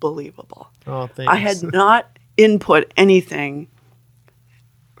unbelievable. Oh, thanks. I had not input anything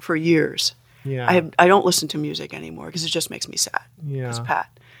for years. Yeah. I don't listen to music anymore because it just makes me sad. Yeah. It's Pat.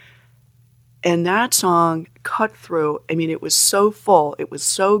 And that song cut through. I mean, it was so full. It was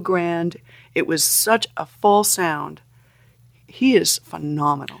so grand. It was such a full sound. He is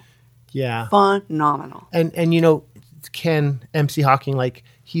phenomenal. Yeah. Phenomenal. And you know, Ken, MC Hawking, like,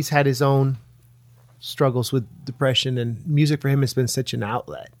 he's had his own struggles with depression, and music for him has been such an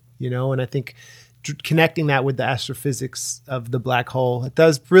outlet, you know, and I think connecting that with the astrophysics of the black hole, it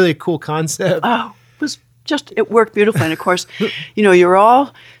does really a cool concept. Oh, it worked beautifully. And of course, you know, you're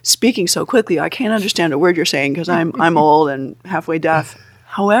all speaking so quickly, I can't understand a word you're saying because I'm old and halfway deaf.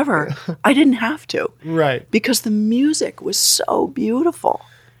 However, I didn't have to. Right. Because the music was so beautiful.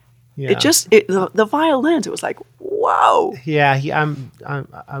 Yeah. The violins, it was like, whoa. Yeah,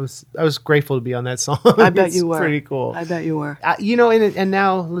 I was grateful to be on that song. I bet you were. Pretty cool. I bet you were. You know, and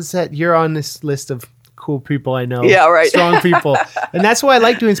now, Lisette, you're on this list of cool people I know. Yeah, right. Strong people. And that's why I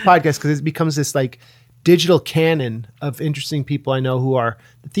like doing this podcast, because it becomes this like digital canon of interesting people I know who are,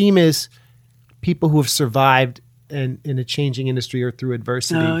 the theme is people who have survived in a changing industry or through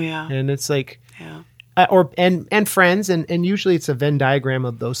adversity. Oh, yeah. And it's like, and friends, and usually it's a Venn diagram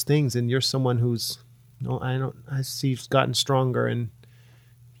of those things. And you're someone who's, I see you've gotten stronger, and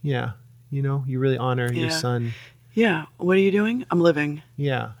you know, you really honor your son. Yeah. What are you doing? I'm living.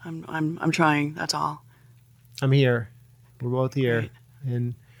 Yeah. I'm trying. That's all. I'm here. We're both here.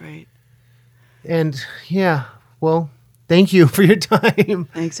 Right. And yeah, well, thank you for your time.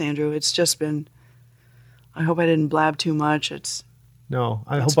 Thanks, Andrew. It's just been, I hope I didn't blab too much. It's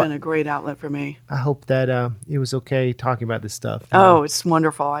been a great outlet for me. I hope that it was okay talking about this stuff. Oh, it's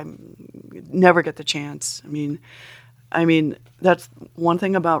wonderful. I never get the chance. I mean, that's one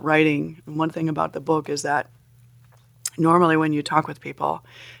thing about writing. And one thing about the book is that normally when you talk with people,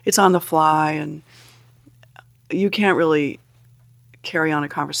 it's on the fly, and you can't really carry on a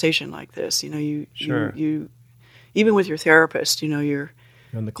conversation like this. You know, you even with your therapist, you know, you're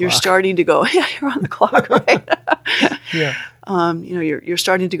starting to go, you're on the clock, right? Yeah. You know, you're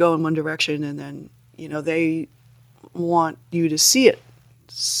starting to go in one direction, and then, you know, they want you to see it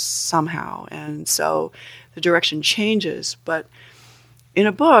somehow. And so the direction changes. But in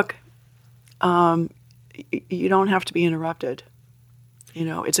a book, you don't have to be interrupted. You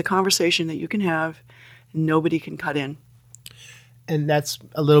know, it's a conversation that you can have. Nobody can cut in. And that's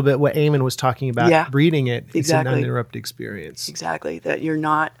a little bit what Eamon was talking about reading it. It's exactly. an uninterrupted experience. Exactly. That you're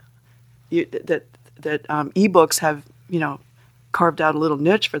not, that ebooks have, you know, carved out a little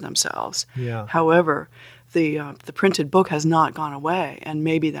niche for themselves. Yeah. However, the printed book has not gone away. And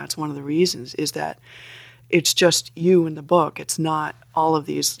maybe that's one of the reasons, is that it's just you and the book. It's not all of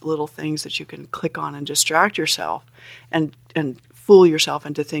these little things that you can click on and distract yourself and fool yourself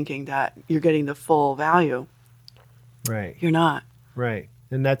into thinking that you're getting the full value. Right. You're not. Right.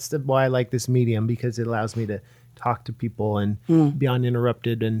 And that's why I like this medium, because it allows me to talk to people and be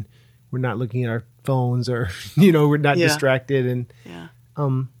uninterrupted, and we're not looking at our phones, or, we're not distracted. And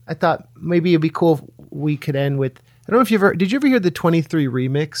I thought maybe it'd be cool if we could end with, I don't know if did you ever hear the 23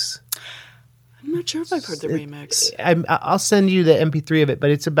 remix? I'm not sure if I've heard the remix. I'll send you the MP3 of it, but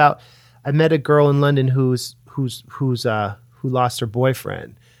it's about, I met a girl in London who lost her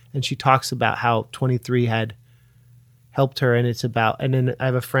boyfriend, and she talks about how 23 had helped her, and and then I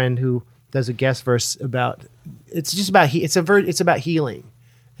have a friend who does a guest verse about, it's about healing.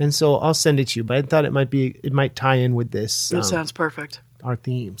 And so I'll send it to you, but I thought it might tie in with this. It sounds perfect. Our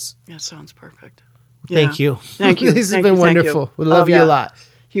themes. Yeah, it sounds perfect. Thank you. Thank you. This has been wonderful. We love you a lot.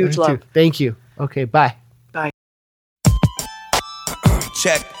 Huge love. Thank you. Okay, bye. Bye.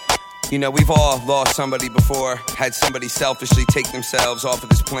 Check. We've all lost somebody before, had somebody selfishly take themselves off of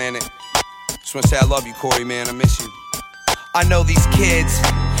this planet. Just want to say I love you, Corey, man. I miss you. I know these kids,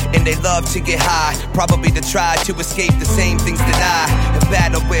 and they love to get high, probably to try to escape the same things that I have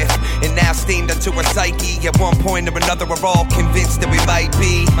battled with, and now stained onto our psyche. At one point or another, we're all convinced that we might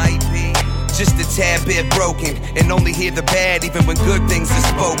be just a tad bit broken, and only hear the bad even when good things are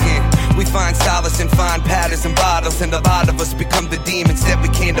spoken. We find solace in fine patterns and bottles, and a lot of us become the demons that we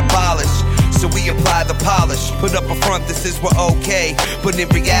can't abolish. So we apply the polish, put up a front that says we're okay, but in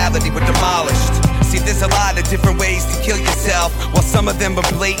reality we're demolished. See, there's a lot of different ways to kill yourself, while some of them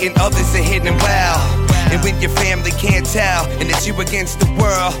are blatant, others are hidden well. And when your family can't tell, and it's you against the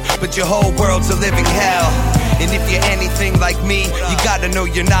world, but your whole world's a living hell. And if you're anything like me, you gotta know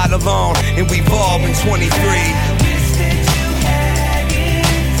you're not alone, and we've all been 23.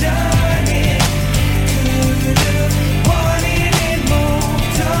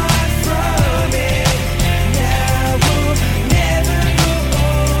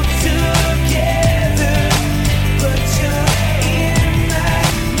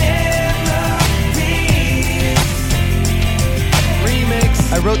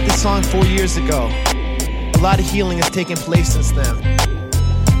 I wrote this song 4 years ago. A lot of healing has taken place since then.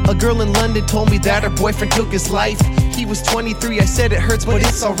 A girl in London told me that her boyfriend took his life. He was 23, I said it hurts, but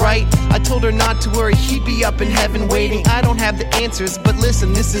it's alright. I told her not to worry, he'd be up in heaven waiting. I don't have the answers, but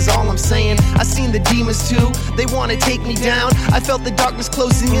listen, this is all I'm saying. I seen the demons too, they wanna take me down. I felt the darkness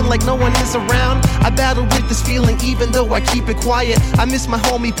closing in like no one is around. I battled with this feeling even though I keep it quiet. I miss my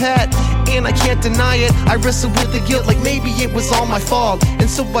homie Pat, and I can't deny it. I wrestle with the guilt like maybe it was all my fault. And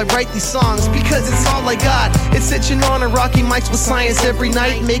so I write these songs because it's all I got. It's sitting on a rocky mics with science every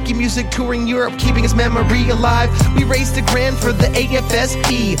night, making music, touring Europe, keeping his memory alive. We raised $1,000 for the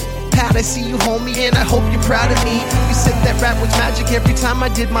AFSP. Pat, I see you, homie, and I hope you're proud of me. You said that rap was magic every time I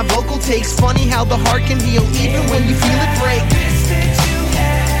did my vocal takes. Funny how the heart can heal even when you feel it break.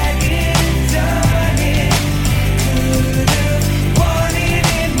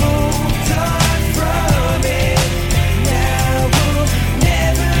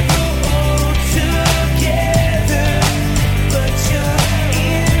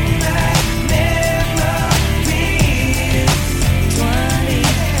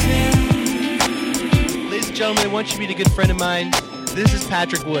 Gentlemen, I want you to be a good friend of mine. This is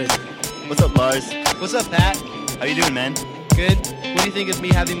Patrick Wood. What's up, Lars? What's up, Pat? How you doing, man? Good. What do you think of me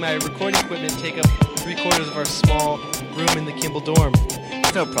having my recording equipment take up 3/4 of our small room in the Kimball dorm?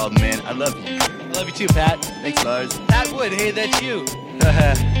 It's no problem, man. I love you. I love you too, Pat. Thanks, Lars. Pat Wood, hey, that's you.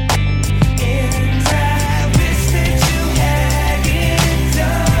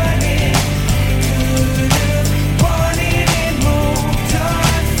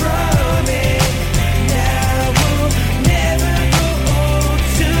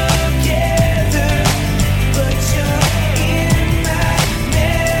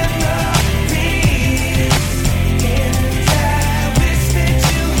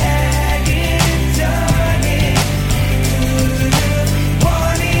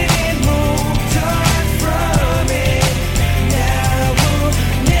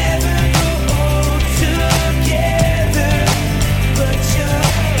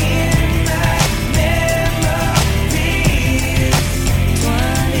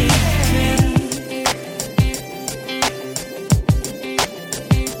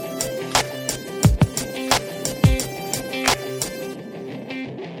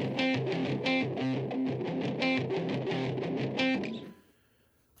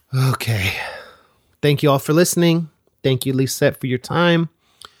 Okay. Thank you all for listening. Thank you, Lisette, for your time.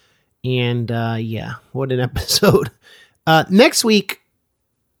 And yeah, what an episode. Next week,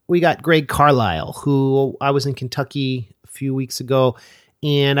 we got Greg Carlisle, who I was in Kentucky a few weeks ago,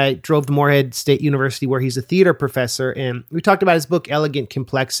 and I drove to Morehead State University where he's a theater professor. And we talked about his book, Elegant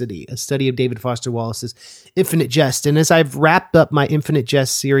Complexity, a study of David Foster Wallace's Infinite Jest. And as I've wrapped up my Infinite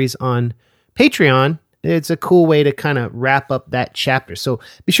Jest series on Patreon, it's a cool way to kind of wrap up that chapter. So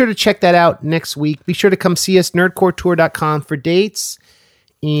be sure to check that out next week. Be sure to come see us, nerdcoretour.com for dates.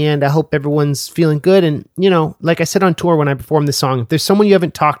 And I hope everyone's feeling good. And, like I said on tour when I performed the song, if there's someone you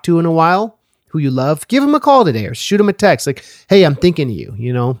haven't talked to in a while who you love, give them a call today or shoot them a text like, hey, I'm thinking of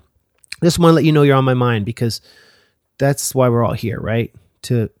you, Just want to let you know you're on my mind, because that's why we're all here, right?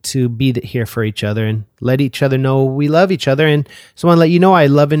 To be here for each other and let each other know we love each other. And so I want to let you know I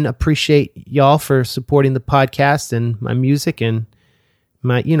love and appreciate y'all for supporting the podcast and my music and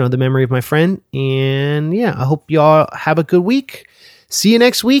my, the memory of my friend. And yeah, I hope y'all have a good week. See you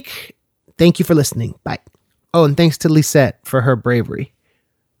next week. Thank you for listening. Bye. Oh, and thanks to Lisette for her bravery.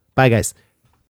 Bye, guys.